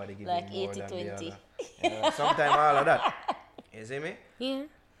experience, somebody giving Like more than 80-20. the other. You know, sometimes all of that. You see me? Yeah.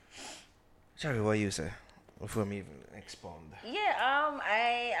 Shari, what you say? Before me even expound. Yeah,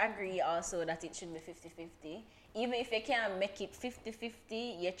 I agree also that it should be 50-50. Even if you can't make it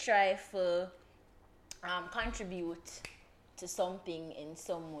 50-50, you try for contribute to something in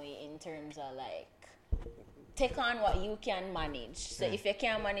some way, in terms of like take on what you can manage. So if you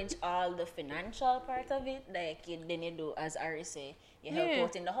can't manage all the financial part of it, like then you do, as Ari say, you help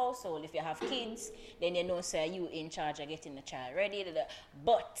out in the household. If you have kids, then you know, say you in charge of getting the child ready.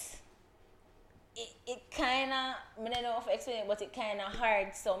 But it kind of, I don't know if I explain it, but it kind of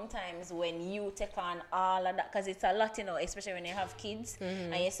hard sometimes when you take on all of that, because it's a lot, you know, especially when you have kids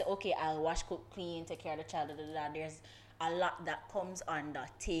and you say, okay, I'll wash, cook, clean, take care of the child, there's a lot that comes under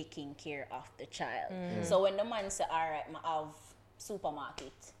taking care of the child. So when the man say, all right, I have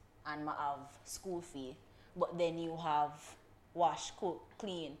supermarket and I have school fee, but then you have wash, cook,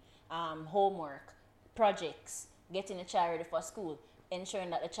 clean, homework, projects, getting the child ready for school, ensuring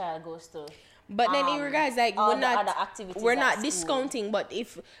that the child goes to But then in regards, like, all we're the not other activities we're at not school. discounting, but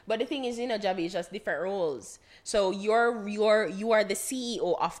the thing is, you know, Javi, it's just different roles. So you are the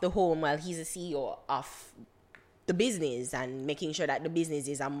CEO of the home, while he's the CEO of the business, and making sure that the business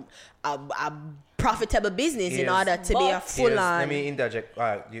is a profitable business in order to be a full on. Let me interject.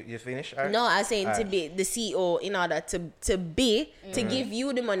 You finish? All right. No, I was saying to be the CEO in order to give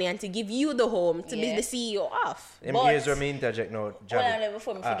you the money and to give you the home, to be the CEO of. Here's where me interject now, Hold Javi. on,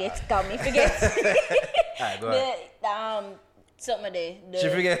 before me forget, come me forget. Alright, go ahead. Something there. She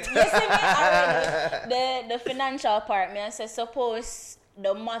forget. Yes, the financial part, me I say, suppose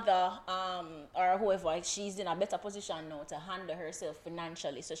the mother or whoever, she's in a better position now to handle herself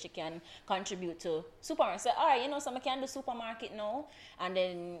financially, so she can contribute to supermarket. So, all right, you know, so I can do supermarket now, and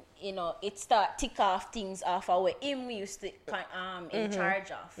then, you know, it start tick off things off of what him used to in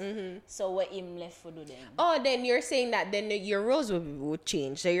charge of. So what him left for do then? Oh, then you're saying that then your roles would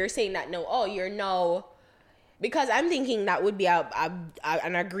change. So you're saying that no, oh, you're now. Because I'm thinking that would be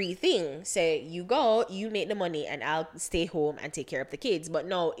an agreed thing. Say, you go, you make the money, and I'll stay home and take care of the kids. But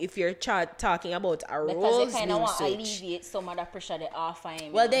no, if you're talking about a roles Because you kind of being want to switched, alleviate some of that pressure they offer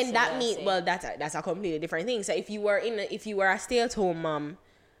him. well, you know, then so that that's means, it. well, that's a completely different thing. So if you were a stay-at-home mom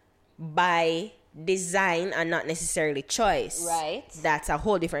by design and not necessarily choice, Right. that's a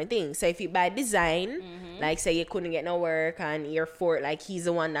whole different thing. So if you by design, like say you couldn't get no work and you're like he's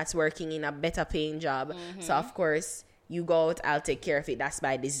the one that's working in a better paying job, so of course you go out, I'll take care of it. That's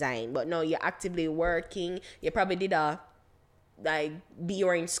by design. But no, you're actively working. You probably did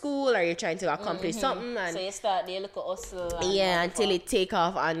you're in school or you're trying to accomplish something, and So you start there, look at hustle. And yeah, wonderful. until it take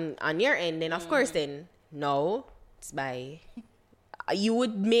off on your end. Then of course, then no, it's by. You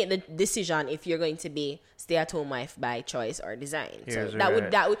would make the decision if you're going to be stay-at-home wife by choice or design. Here's So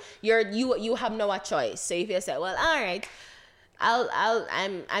right. that would you have no choice. So if you say, well, all right,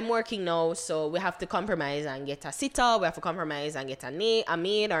 I'm working now, so we have to compromise and get a sitter. We have to compromise and get a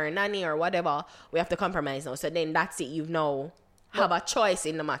maid or a nanny or whatever. We have to compromise now. So then that's it. You now have a choice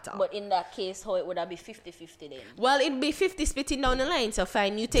in the matter. But in that case, how it would have be 50-50 then? Well, it'd be 50 splitting down the line. So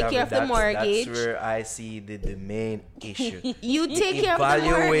fine, you take care of the mortgage. That's where I see the main issue. You take care of the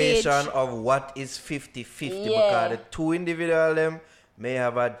mortgage. Evaluation of what is 50-50 because the two individual them may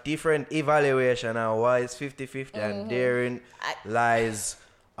have a different evaluation on why it's 50-50 and therein lies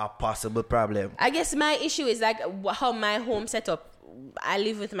a possible problem. I guess my issue is like how my home set up. I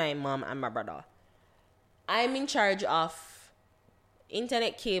live with my mom and my brother. I'm in charge of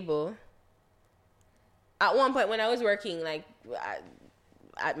internet cable. At one point when I was working like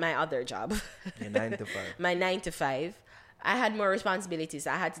at my other job, Your 9 to 5. my 9 to 5, I had more responsibilities.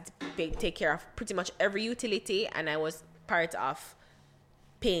 I had to take care of pretty much every utility, and I was part of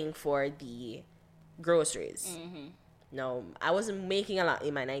paying for the groceries. No, I wasn't making a lot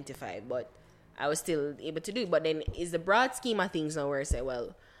in my 9 to 5, but I was still able to do it. But then is the broad scheme of things now where I say,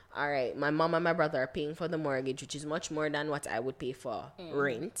 well, all right, my mom and my brother are paying for the mortgage, which is much more than what I would pay for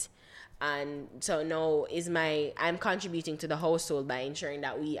rent. And so now I'm contributing to the household by ensuring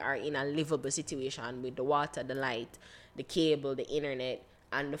that we are in a livable situation with the water, the light, the cable, the internet,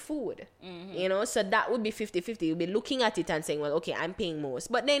 and the food. You know, so that would be 50-50. You'll be looking at it and saying, well, okay, I'm paying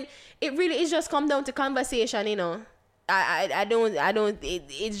most. But then it really is just come down to conversation, you know.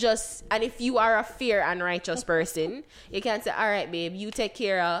 It's just, and if you are a fair and righteous person, you can say, all right, babe, you take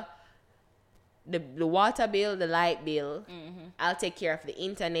care of the water bill, the light bill. I'll take care of the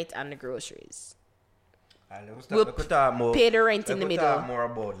internet and the groceries. We'll pay the rent in the middle. Talk more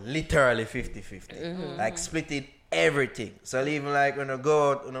about literally 50-50. Like split it everything. So even like when you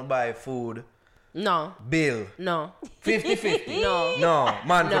go out and buy food, no bill, no 50-50. no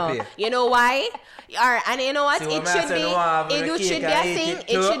Man no. to pay. You know why? Alright, and you know what? See, It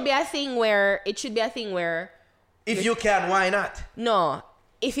should be a thing where if you can, why not? no.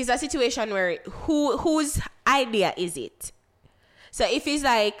 If it's a situation where whose idea is it? So if it's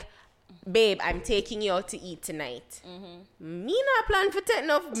like, babe, I'm taking you out to eat tonight. Me not plan for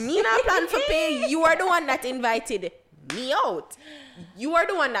me not plan for pay. You are the one that invited me out. You are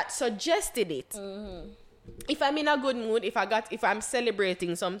the one that suggested it. If I'm in a good mood, if I'm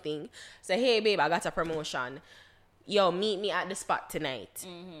celebrating something, say, hey babe, I got a promotion. Yo, meet me at the spot tonight.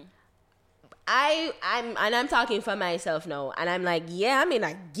 I'm talking for myself now, and I'm like, yeah, I'm in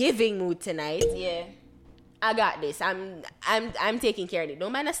a giving mood tonight. Yeah. I got this. I'm taking care of it.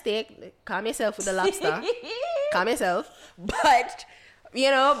 Don't mind a steak. Calm yourself with the lobster. Calm yourself. But you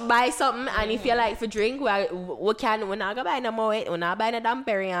know, buy something, and if you like for drink, we're not gonna buy no more. We're not buying a damn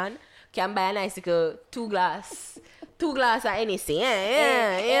Perrier. Can buy a nice little 2 glass of anything.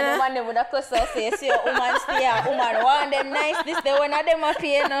 Yeah. You know. Man, they would have cussed us say, see, woman stay here, woman want them nice, this, they one of them a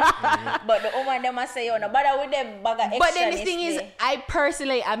pay, no. But the woman, them a say, yo, no bother with them bag of extra. But then the thing is, I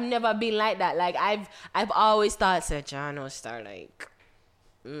personally, I've never been like that. Like, I've always thought, so John will start like,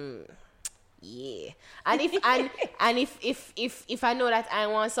 yeah. And if I know that I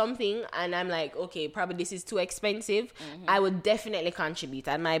want something and I'm like, okay, probably this is too expensive, I would definitely contribute.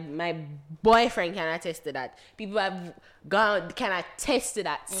 And my boyfriend can attest to that. People have can attest to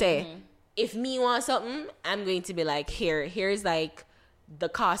that. Say, if me want something, I'm going to be like, here's like the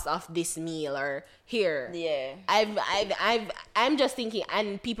cost of this meal, or here. Yeah. I'm just thinking,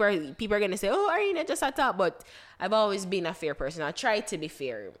 and people are gonna say, oh, Arena just a top, but I've always been a fair person. I try to be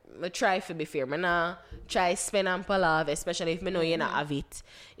fair. I try to be fair. I nah try spend and pull off, especially if I know you not have it.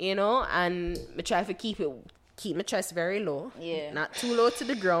 You know, and I try to keep my trust very low. Yeah. Not too low to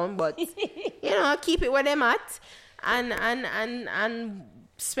the ground, but you know, keep it where them at, and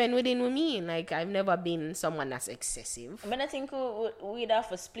spend within with me. Like, I've never been someone that's excessive. But I think we'd have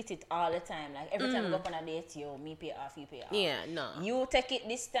to split it all the time. Like, every time we go up on a date, me pay off, you pay off. Yeah, no. You take it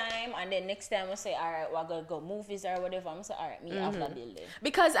this time, and then next time we say, all right, we're going to go movies or whatever. I'm say, all right, me have that bill then.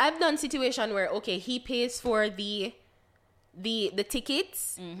 Because I've done situation where, okay, he pays for the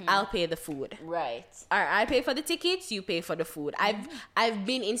tickets, I'll pay the food. Right. Or I pay for the tickets, you pay for the food. I've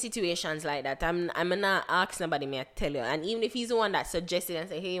been in situations like that. I'm not ask nobody, me I tell you. And even if he's the one that suggested and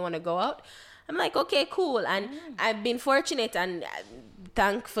say, hey, you want to go out? I'm like, okay, cool. And I've been fortunate, and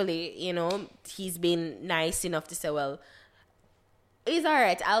thankfully, you know, he's been nice enough to say, well, it's all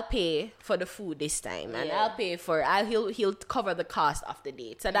right, I'll pay for the food this time, and I'll pay for he'll cover the cost of the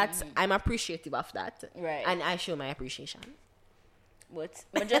date. So that's I'm appreciative of that, right? And I show my appreciation. But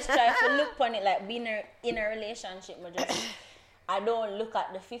just try to look on it like being in a relationship. But just I don't look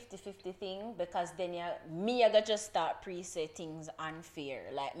at the 50-50 thing because then I gotta just start preset things unfair.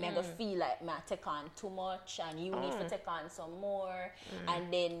 Like me I go feel like me I take on too much and you need to take on some more.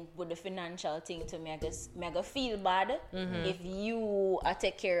 And then with the financial thing to me I go feel bad if you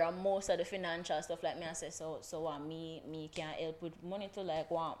take care of most of the financial stuff like me I say so me can help with money to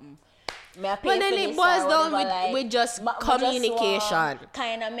like want but then it boils down with just communication.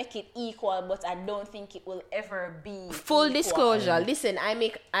 Kind of make it equal, but I don't think it will ever be full equal. disclosure. Listen, I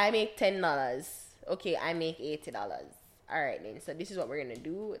make $10. Okay, I make $80. All right then. So this is what we're gonna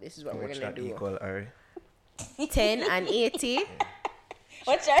do. This is what we're gonna do. Equal, Ari? 10 and 80.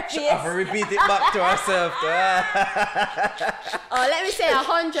 What's your face? Have to repeat it back to ourselves. Oh, let me say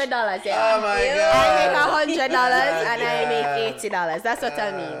 $100. Yeah. Oh my God. I make $100 and I make $80. That's what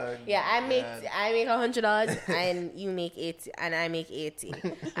I mean. Yeah, I make $100 and you make 80 and I make 80.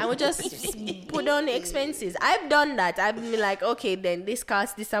 And we just put on the expenses. I've done that. I've been like, okay, then this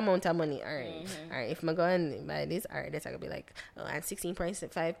costs this amount of money. All right. All right. If I'm going to buy this, all right, that's gonna be like, and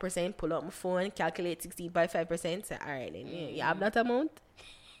 16.5%. Pull up my phone, calculate 16.5%. Say, all right, then you have that amount.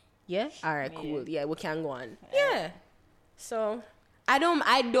 Yeah. All right. Cool. Yeah, we can go on. Yeah. So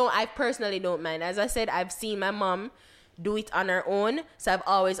I personally don't mind. As I said, I've seen my mom do it on her own. So I've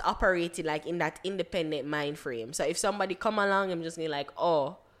always operated like in that independent mind frame. So if somebody come along, I'm just gonna like,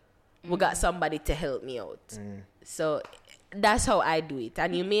 oh, we got somebody to help me out. So that's how I do it.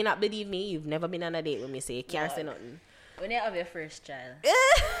 And you may not believe me. You've never been on a date with me, so you can't say nothing. When you have your first child.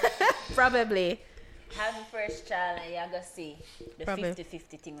 Probably. Have your first child and you're going to see the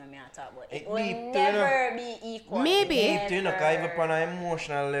 50-50 thing when I talk about. It will deep, never be equal. Maybe. Even on an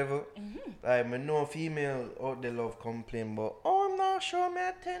emotional level, like, I know female out there love complain, but I'm not showing me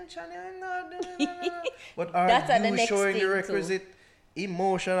attention. I'm not. But are you showing the requisite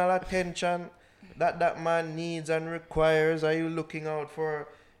emotional attention that man needs and requires? Are you looking out for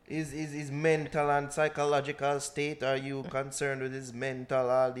his mental and psychological state? Are you concerned with his mental,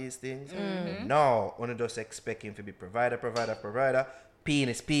 all these things? No, only just expect him to be provider,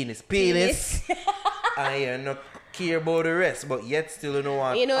 penis. And you're not care about the rest, but yet still you know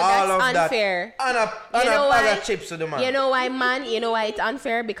what? You know, all that's of unfair. That, and a bag of chips to the man. You know why, man? You know why it's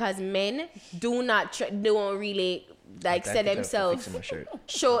unfair? Because men don't really like set themselves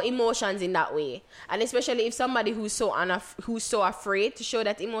show emotions in that way, and especially if somebody who's so afraid to show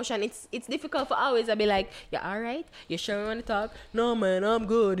that emotion, it's difficult for always to be like, yeah, all right, you sure you want to talk? No, man, I'm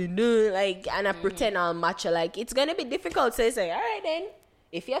good, and I pretend I'll match you. Like, it's gonna be difficult. So say, all right then,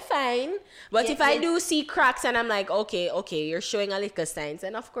 if you're fine. But if I do see cracks and I'm like, okay, you're showing a little signs,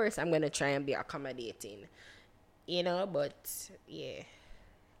 and of course I'm gonna try and be accommodating, but yeah.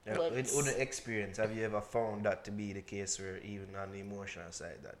 Yeah, with the experience, have you ever found that to be the case where even on the emotional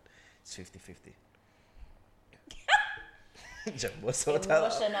side that it's 50-50?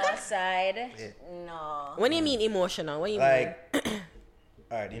 Emotional side? Yeah. No. When you mean emotional, what do you mean?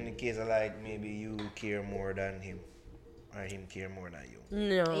 Alright, in the case of like maybe you care more than him or him care more than you.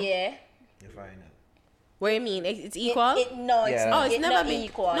 No. Yeah. You find that. What do you mean? It's equal? It's never been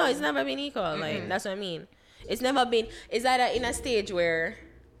equal. No, it's never been equal. Like, that's what I mean. It's never been. It's either in a stage where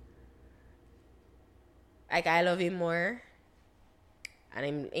like I love him more,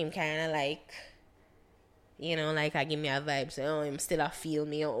 and him kind of like, like I give me a vibe, so him still a feel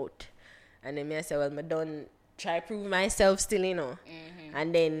me out, and then I say, well, I don't try prove myself still,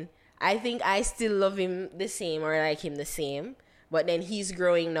 and then I think I still love him the same or like him the same, but then he's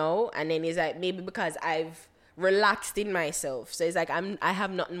growing now, and then he's like, maybe because I've relaxed in myself, so it's like I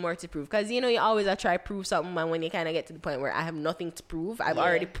have nothing more to prove, because you always try to prove something, and when you kind of get to the point where I have nothing to prove, I've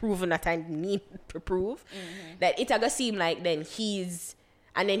already proven that I need to prove, that it gonna seem like then he's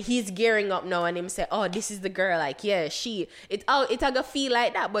gearing up now, and him say, oh, this is the girl, like, yeah, it gonna feel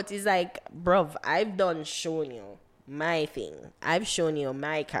like that, but it's like, bruv, I've done shown you my thing, I've shown you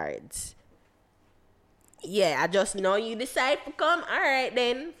my cards, yeah, I just know you decide to come, all right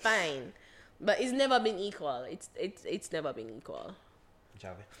then, fine. But it's never been equal. It's never been equal.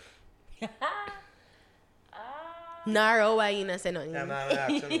 Javi. Naro, why you not say nothing?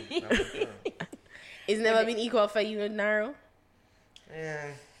 It's never been equal for you and Naro?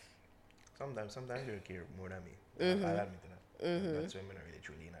 Yeah. Sometimes you care more than me. I'll admit to that. That's when I'm not really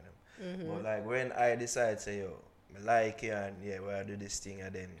truly in them. But like when I decide, say, yo, I like you and yeah, well, I do this thing,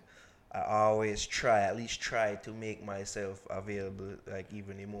 and then I always at least try to make myself available, like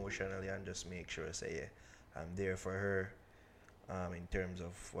even emotionally, and just make sure, say, yeah, I'm there for her, in terms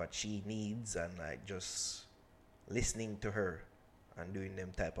of what she needs, and like just listening to her and doing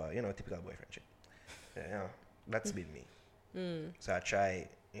them type of, typical boyfriend shit. Yeah, that's been me. So I try,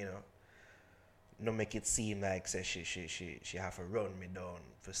 no make it seem like say she have to run me down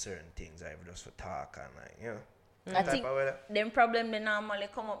for certain things, I just for talk and like, you know. I think them problem they normally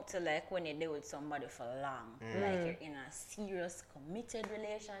come up to like when you deal with somebody for long. Like you're in a serious committed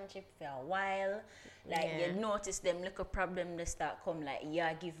relationship for a while. Like you notice them little problem they start come like you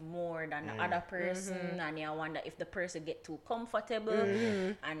give more than the other person and you wonder if the person get too comfortable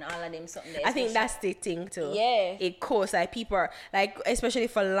and all of them something. I think that's the thing too. Yeah. It costs like people are, like especially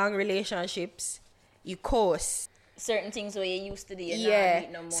for long relationships, you cost certain things where you used to do,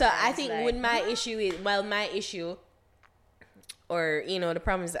 no more. So I think with my issue or you know the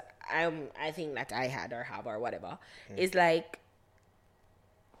problems that I think that I had or have or whatever is like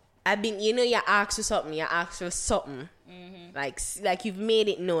I've been, you know, you ask for something, like you've made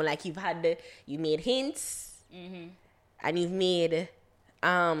it known, like you made hints and you've made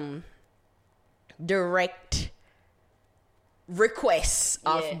direct requests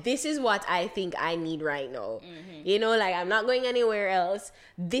of this is what I think I need right now. You know, like I'm not going anywhere else.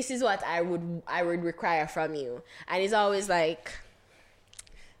 This is what I would require from you. And it's always like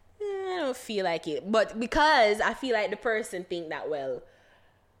I don't feel like it. But because I feel like the person think that, well,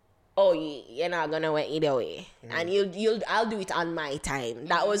 oh, you're not gonna wait either way. And I'll do it on my time.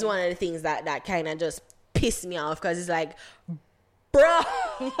 That was one of the things that kind of just pissed me off, because it's like, bro,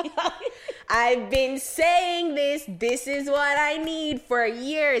 I've been saying this is what I need for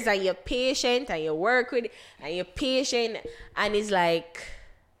years, and you're patient and you work with it and you're patient, and it's like,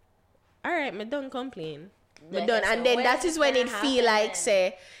 all right, me don't complain. Me done. And then that is when it feel like,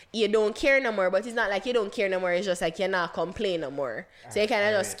 say, you don't care no more, but it's not like you don't care no more, it's just like you're not complaining no more. So you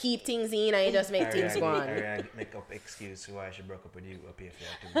kind of just keep things in and you just make things go on. I make up excuse why she broke up with you up here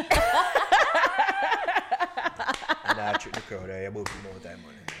for that. And I trick the crowd, I booked him out that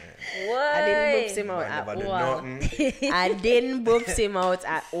money. What? I didn't book him out at all. I didn't book him out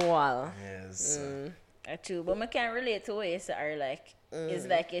at all. Yes. True, but I can't relate to what you say, like, it's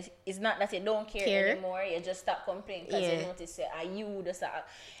like it's not that you don't care anymore, you just stop complaining because you notice that you just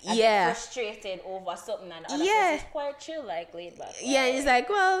get frustrated over something, and the other person is quite chill, like laid back. Yeah, it's like,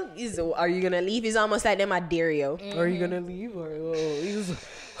 well, are you gonna leave? It's almost like them at dare you. Are you gonna leave? Or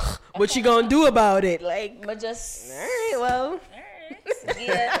what you gonna do about it? Like, but just all right, well.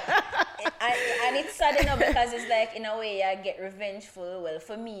 Yeah, and it's sad enough because it's like, in a way, I get revengeful. Well,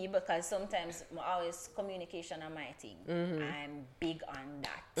 for me, because sometimes always communication are my thing. I'm big on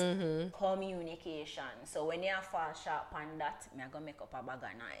that. Communication. So when you fall sharp on that, I'm gonna make up a bag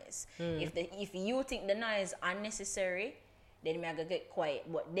of noise. If you think the noise unnecessary, then I'm gonna get quiet.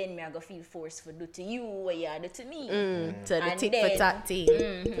 But then I'm gonna feel forced to do to you what you do to me. So the tit for tat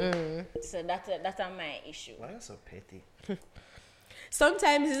thing. So that's my issue. Why are you so petty?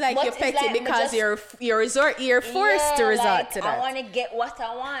 Sometimes it's like you're petty because you're forced to resort to that. I want to get what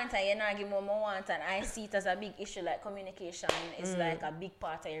I want, and you're not giving me what I want, and I see it as a big issue. Like communication is like a big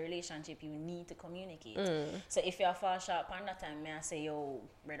part of your relationship. You need to communicate. So if you fall short on that time, I say, yo,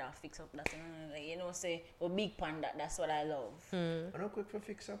 brother, fix up that. Like, you know, say, well, big pan that. That's what I love. I'm not quick for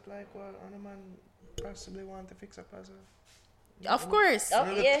fix up like what a man possibly want to fix up as well. Of course.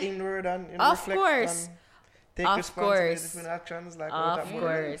 Inward and of course. Take responsibility for actions, like of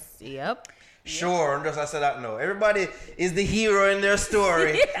course. Yep. Sure, just I said that now. Everybody is the hero in their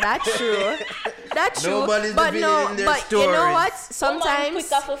story. That's true. That's true. Nobody's the villain in their story. You know what? Sometimes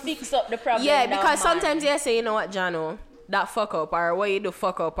quicker to fix up the problem. Yeah, because sometimes you say, you know what, Jano, that fuck up, or what you do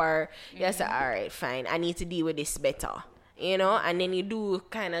fuck up, or you say, all right, fine, I need to deal with this better. You know, and then you do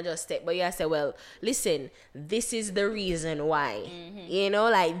kind of just step, but you say, well, listen, this is the reason why. You know,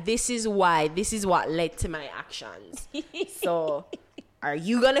 like, this is why, this is what led to my actions. So, are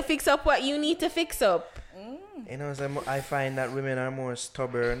you gonna fix up what you need to fix up? You know, so I find that women are more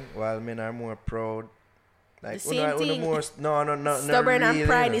stubborn while men are more proud. Like, the same thing. No, stubborn really, and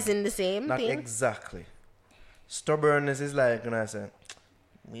pride is in the same not thing. Exactly. Stubbornness is like, when I say,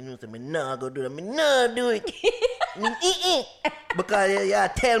 me know me nah go do it, me nah do it. Because you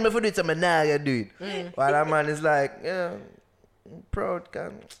tell me for do it, so me nah go do it. While a man is like, yeah, proud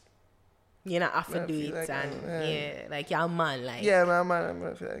can. You're not have to do it, like, and like you're a man, like. Yeah, my man,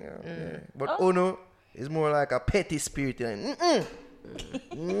 I'm feel like, yeah. But Ono is more like a petty spirit. Like,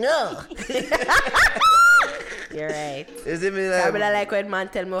 no. You're right. Is it me like? I like when man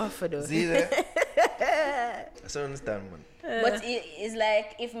tell me what to do. See that? I so understand, man. But it's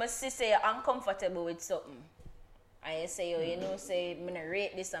like, if my sister you're uncomfortable with something, and you say, oh, you know, say, I'm gonna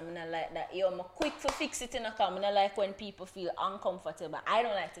rate this, I'm gonna like that. Yo, I'm quick to fix it in a car. I'm gonna like when people feel uncomfortable. I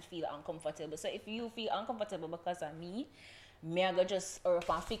don't like to feel uncomfortable. So if you feel uncomfortable because of me, me I go just or if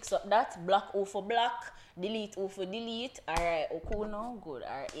I fix up that, block O for block, delete O for delete. Alright, okay now, good.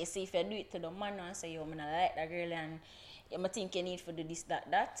 Alright, you see if you do it to the man and say, yo, I like that girl and I think you need for do this, that.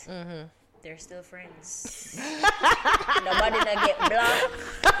 They're still friends. Nobody not get blocked.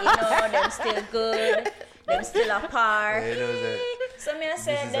 You know, them still good. Them still apart. Yeah, you know that. So me I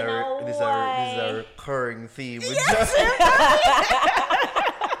said, This then is a recurring theme.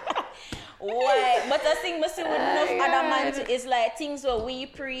 Why? But I think I see with enough other man is like things where we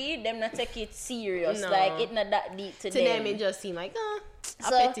them not take it serious. No. Like it not that deep to them. To them it just seem like a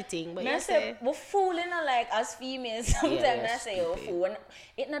petty thing. But I say we're fooling like as females sometimes. I say oh fool.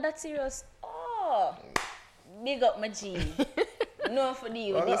 It not that serious. Oh, big up my G. No for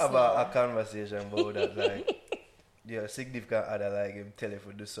you. What this about now. a conversation about that like your significant other like him tell you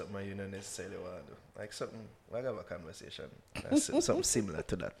to do something you don't necessarily want to do. Like something, we have a conversation. That's something similar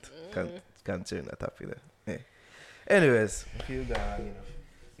to that. Concern that I feel. Yeah. Anyways, if you go on, you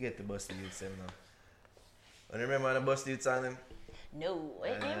get the bust youths them now. And remember the bust youths on them? No.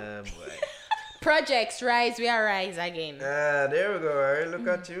 Boy. Projects Rise, we are rise again. There we go. Right? Look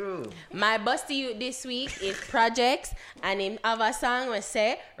at you. My busty youth this week is Projects, and him have a song we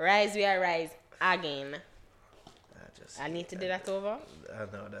say Rise, we are rise again. I need to do that over?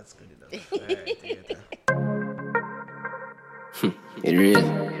 No, that's good enough. Alright, It real.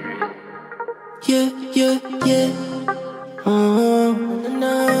 Yeah.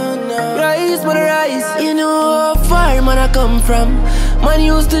 Rise, man, rise. You know how far, man, I come from. Man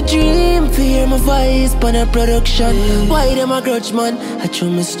used to dream, fear my voice, pan a production. Why them a grudge, man? I show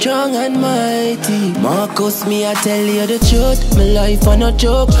me strong and mighty. Marcus, me, I tell you the truth. My life a no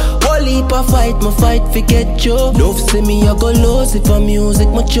joke. Whole heap a fight, my fight forget joke. Love see me, I go lose if a music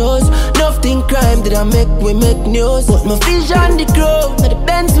my chose. Nothing crime that I make, we make news. But my vision the grow, now the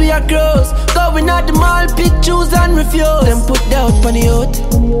Benz we are grows. Going at the mall, pick, choose and refuse. Them put doubt on the youth.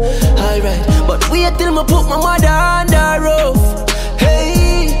 Alright, but wait till me put my mother on the roof.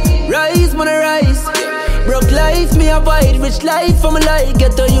 Hey, rise, man, rise. Broke life, me avoid rich life from a lie.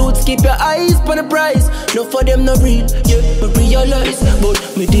 Get the youths, keep your eyes on the prize. No for them, no real, yeah, but realize. But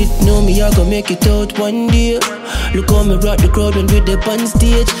me did know me, I gon' make it out one day. Look how me rock the crowd when we the on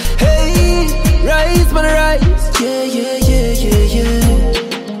stage. Hey, rise, man, rise. Yeah.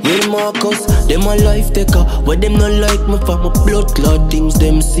 Yeah, Marcus, them a life taker. What them not like me for? My blood clot things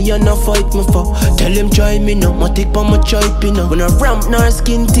them see and I fight me for. Tell them try me now, my tip on my tripe now. When I ramp nor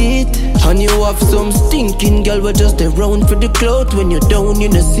skin teeth. And you have some stinking girl we just around for the clout. When you're down, you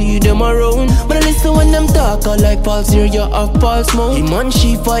don't see them around. But I listen when them talk, I like false ear, you have false mouth. Him and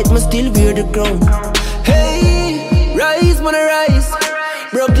she fight, me still wear the ground. Hey, rise, man, rise.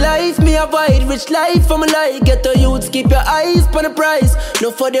 Broke life, me avoid rich life from a lie. Get the youths, keep your eyes on the prize. No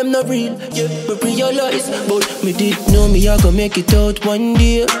for them, no real, yeah, but realize. But me did know me, I gon' make it out one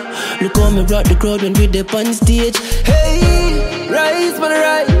day. Look how me rock the crowd when we the on stage. Hey, rise, man,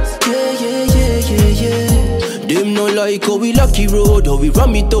 rise. Yeah. Them no like how we lucky road. How we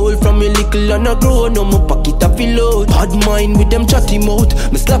ram it all from me little and I grow. No my pocket I feel load. Bad mind with them chatty mouth.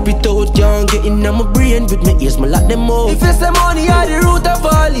 Me slap it out, can't get in my brain. With my ears, me lock them out. If you say money are the root of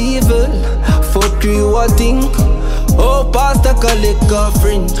all evil, fuck you I think. Oh, pastor collect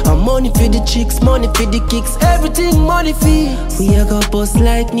offering. And money for the chicks, money for the kicks. Everything money for. We a go bust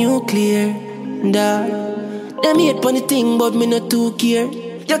like nuclear. Them hate pon the thing but me not too care.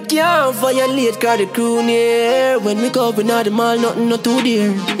 You can't violate cause the crew near. When we go in the mall, nothing not too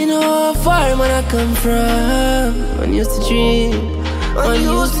dear. You know how far man I come from. Man used to dream,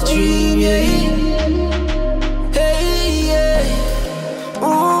 yeah. Hey, yeah.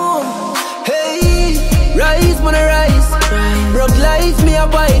 Ooh. Hey, rise, man, rise. Broke life, me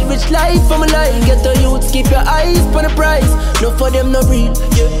avoid rich life from a lie. Get the youths, keep your eyes on the prize. No for them, no real,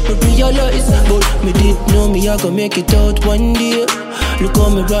 yeah, but realize. But me did know me, I gon' make it out one day. Look how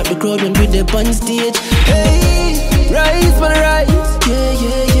me rock the crowd when we the on stage. Hey, rise, man, rise. Yeah.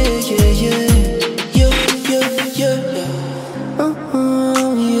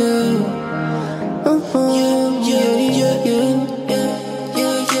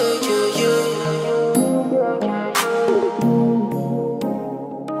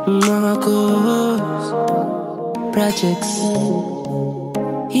 Marcos, Projects.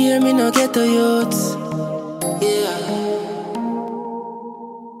 Hear me now, get the youths. Yeah.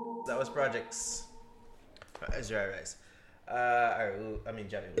 That was Projects. Rise.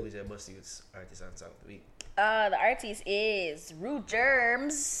 Johnny, who is your bust youths artist and song of the week? The artist is Rude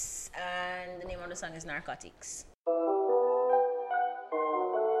Germs, and the name of the song is Narcotics.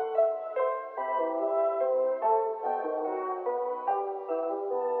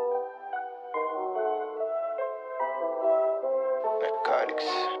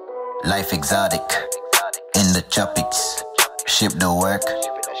 Life exotic. In the tropics. Ship the work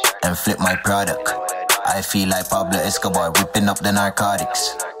and flip my product. I feel like Pablo Escobar whipping up the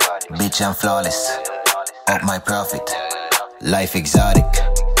narcotics. Bitch, I'm flawless. Up my profit. Life exotic.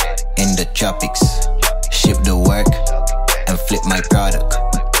 In the tropics. Ship the work and flip my product.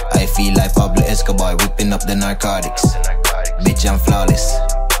 I feel like Pablo Escobar whipping up the narcotics. Bitch, I'm flawless.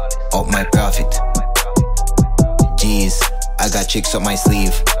 Up my profit. Jeez, I got chicks up my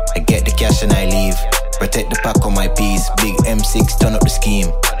sleeve. I get the cash and I leave. Protect the pack on my piece. Big M6, turn up the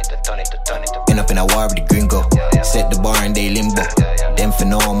scheme. End up in a war with the gringo. Set the bar and they limbo. Them for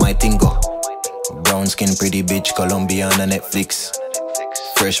know my tingo. Brown skin, pretty bitch, Colombian on Netflix.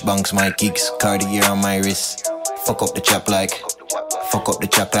 Fresh banks, my kicks. Cartier on my wrist. Fuck up the chap like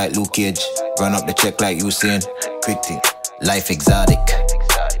Luke Cage. Run up the check like Usain. Quick thing. Life exotic.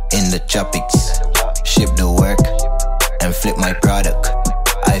 In the tropics. Ship the work and flip my product.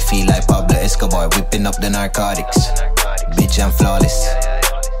 I feel like Pablo Escobar whipping up the narcotics. Bitch, I'm flawless.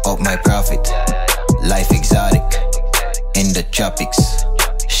 Up my profit. Life exotic. In the tropics.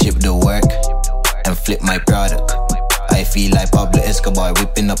 Ship the work and flip my product. I feel like Pablo Escobar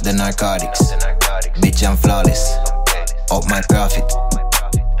whipping up the narcotics. Bitch, I'm flawless. Up my profit.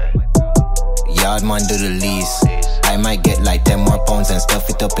 Yardman do the lease. I might get like 10 more pounds and stuff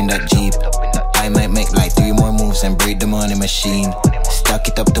it up in that Jeep. I might make like 3 more moves and break the money machine. Stuck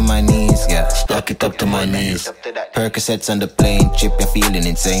it up to my knees, yeah, stuck it up to my knees. Percocets on the plane, trip, you're feeling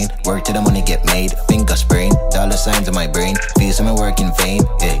insane. Work till the money get made, finger sprain. Dollar signs in my brain, feel some work in vain,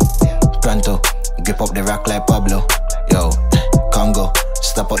 yeah. Pronto, grip up the rock like Pablo. Yo, Congo,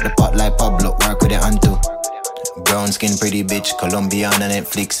 stop up the pot like Pablo. Work with it onto. Brown skin, pretty bitch, Colombian on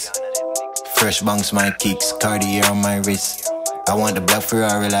Netflix. Fresh banks, my kicks, Cartier on my wrist. I want the black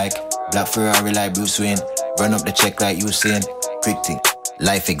Ferrari like Bruce Wayne. Run up the check like Usain. Quick thing.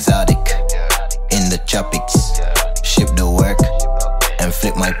 Life exotic. In the tropics. Ship the work and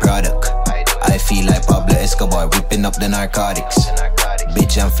flip my product. I feel like Pablo Escobar whipping up the narcotics.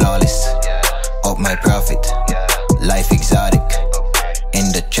 Bitch, I'm flawless. Up my profit. Life exotic.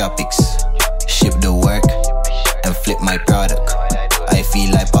 In the tropics. Ship the work and flip my product. I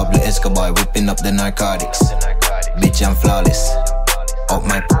feel like Pablo Escobar whipping up the narcotics. Bitch, I'm flawless. Up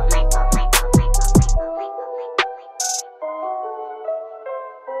my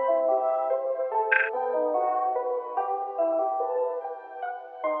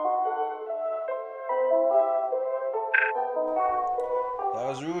That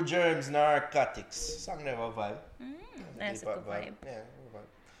was Rude Germs, Narcotics. Song never vibe. That's a good vibe. Yeah,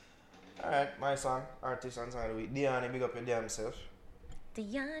 vibe. Alright, my song, artist and song of the week. Diani, big up your damn self.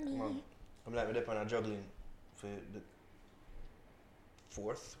 Diani. I'm like, we're on a juggling for the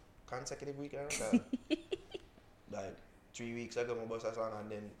 4th consecutive week. Like 3 weeks ago, I bust a song, and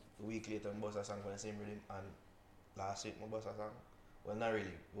then a week later, I bust a song for the same rhythm, and last week, I bust a song. Well, not really.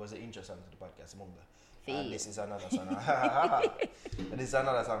 It was an intro song to the podcast, Munga. And this is another song. This is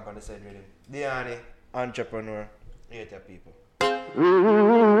another song on the same rhythm. Diani, entrepreneur, hate your people.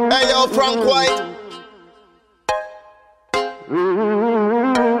 Hey yo, Frank White.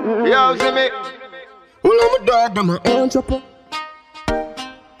 Yo, Zimi. Well, I'm a dog, I'm an entrepreneur.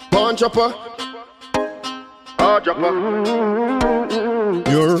 Pawn chopper. Dropper.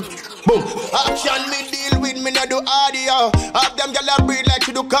 You're boom. Action me deal with me, not do audio. Have them gyal breathe like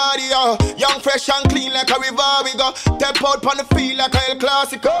she do cardio. Young, fresh and clean like a river we go. Step out on the field like a El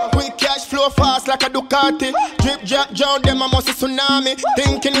Clasico. Quick cash flow fast like a Ducati. Drip jack down them a must a tsunami.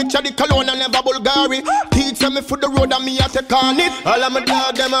 Thinking which are the cologne and never Bulgari. Teach me for the road and me a take on it. All of my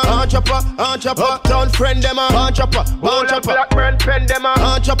dog them a chopper. Uptown friend them a chopper. Black friend pen them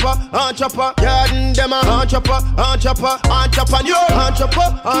a chopper. Garden them a chopper. Chopper.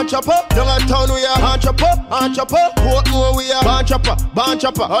 Down a town we are chopper. Portmore we are chopper.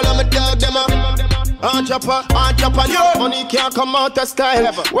 All of my dog them a chopper. Yo, money can't come out of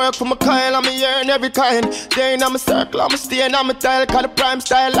style. Work for my Kyle and me earn every kind. Stay in my circle, I'm staying on my tile. Cause the prime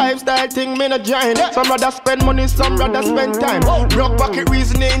style, lifestyle thing, me no giant. Some rather spend money, some rather spend time. Broke pocket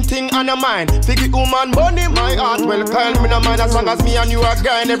reasoning thing on a mind. Figure human money, my heart well kind. Me no mind as long as me and you are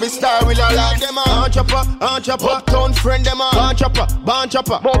grind. Every star will allow them a chopper. Uptown friend them a chopper.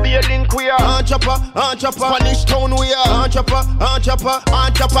 Mobile link we are chopper. Spanish town we are chopper. Chopper.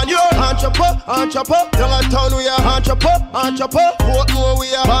 Down a town we are chopper. Portmore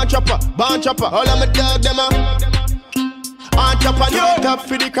we are chopper. All of my dog them a chopper. Top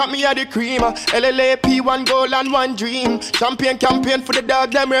for the crap, me a the cream. LLAP, 1 goal and 1 dream. Champion campaign for the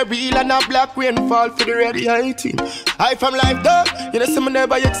dog, them a real. And a black rainfall for the ready high team. I from life dog, you know see me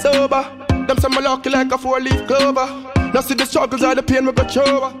never yet sober. Them say me lucky like a 4-leaf clover. Now see the struggles or the pain we go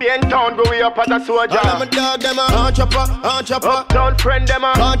through. Pain town go way up as a soldier. All of my dog them a chopper. Uptown friend them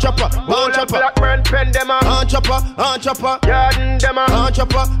a chopper. Black man pen them a chopper. Garden them a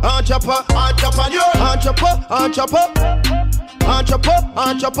chopper.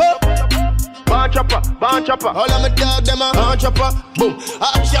 Barn chopper. All of my dog them a chopper. Boom.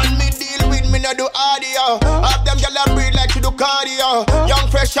 Action me deal with me no do audio. Have them gyal a breathe like she do cardio. Young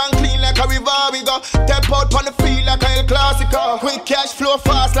fresh and clean like a river we go. Step out on the field like a El Clasico. Quick cash flow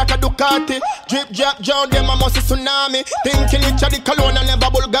fast like a Ducati. Drip drop down them a must a tsunami. Thinking it's a the cologne and never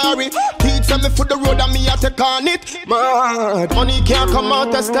Bulgari. Teach them me for the road and me a take on it. Mad money can't come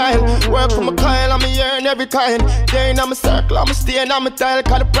out of style. Work for my Kyle and me earn every kind. They in my circle, I'm staying on my tile.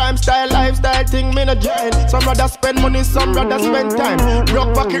 Cause the prime style, lifestyle thing me no join. Some rather spend money, some rather spend time.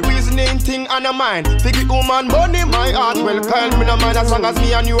 Broke pocket reasoning thing on a mind. Figure woman money, my heart well kind. Me no mind as long as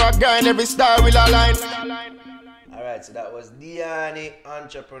me and you are grind. Every star will align. Alright, so that was Diani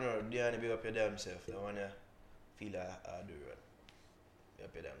Entrepreneur. Diani, big up your damn self. I wanna feel a do run. Big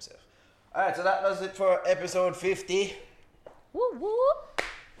up your damn self. Alright, so that does it for episode 50. Woo woo.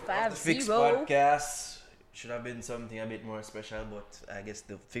 50. Fix podcast. Should have been something a bit more special, but I guess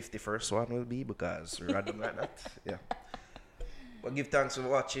the 51st one will be because random like that. Yeah. But give thanks for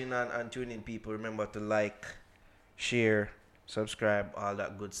watching and tuning, people. Remember to like, share, subscribe, all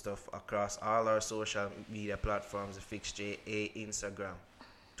that good stuff across all our social media platforms. The Fix JA, Instagram,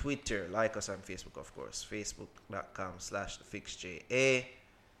 Twitter. Like us on Facebook, of course. Facebook.com/thefixja.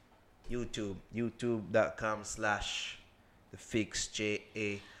 YouTube,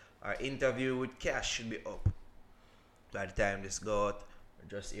 youtube.com/thefixja. Our interview with Cash should be up by the time this go out.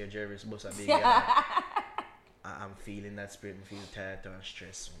 Just hear Jerry's boss a big I'm feeling that spirit. I feel tired and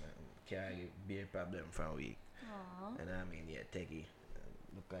stressed. Can't be a problem for a week. Aww. And I mean, yeah, Teggy.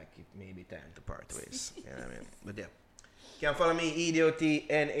 Look like it may be time to part ways. You know what I mean? But yeah. You can follow me,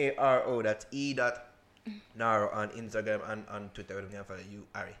 EDOTNARO. That's E.Naro on Instagram and on Twitter. You can follow you,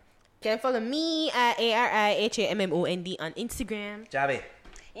 Ari. Can follow me at ARIHAMMOND on Instagram. Javi.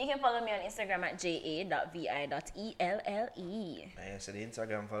 You can follow me on Instagram at ja.vi.elle. So the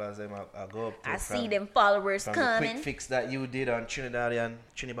Instagram followers them I'll go up to. I see them followers from coming. The quick fix that you did on Trinidadian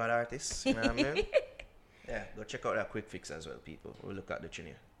artists. You know what I mean? Yeah, go check out that quick fix as well, people. We'll look at the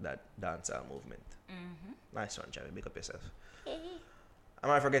that dancehall movement. Mm-hmm. Nice one, Javi. Big up yourself.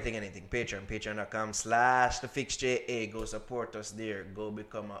 Am I forgetting anything? Patreon.com/thefixja. Go support us there. Go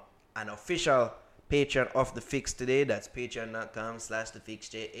become an official patron of The Fix today. That's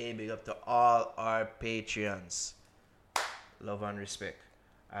patreon.com/thefixja. Big up to all our Patreons. Love and respect.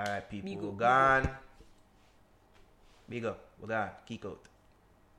 Alright, people. We're gone. Big up. We're gone. Kick out.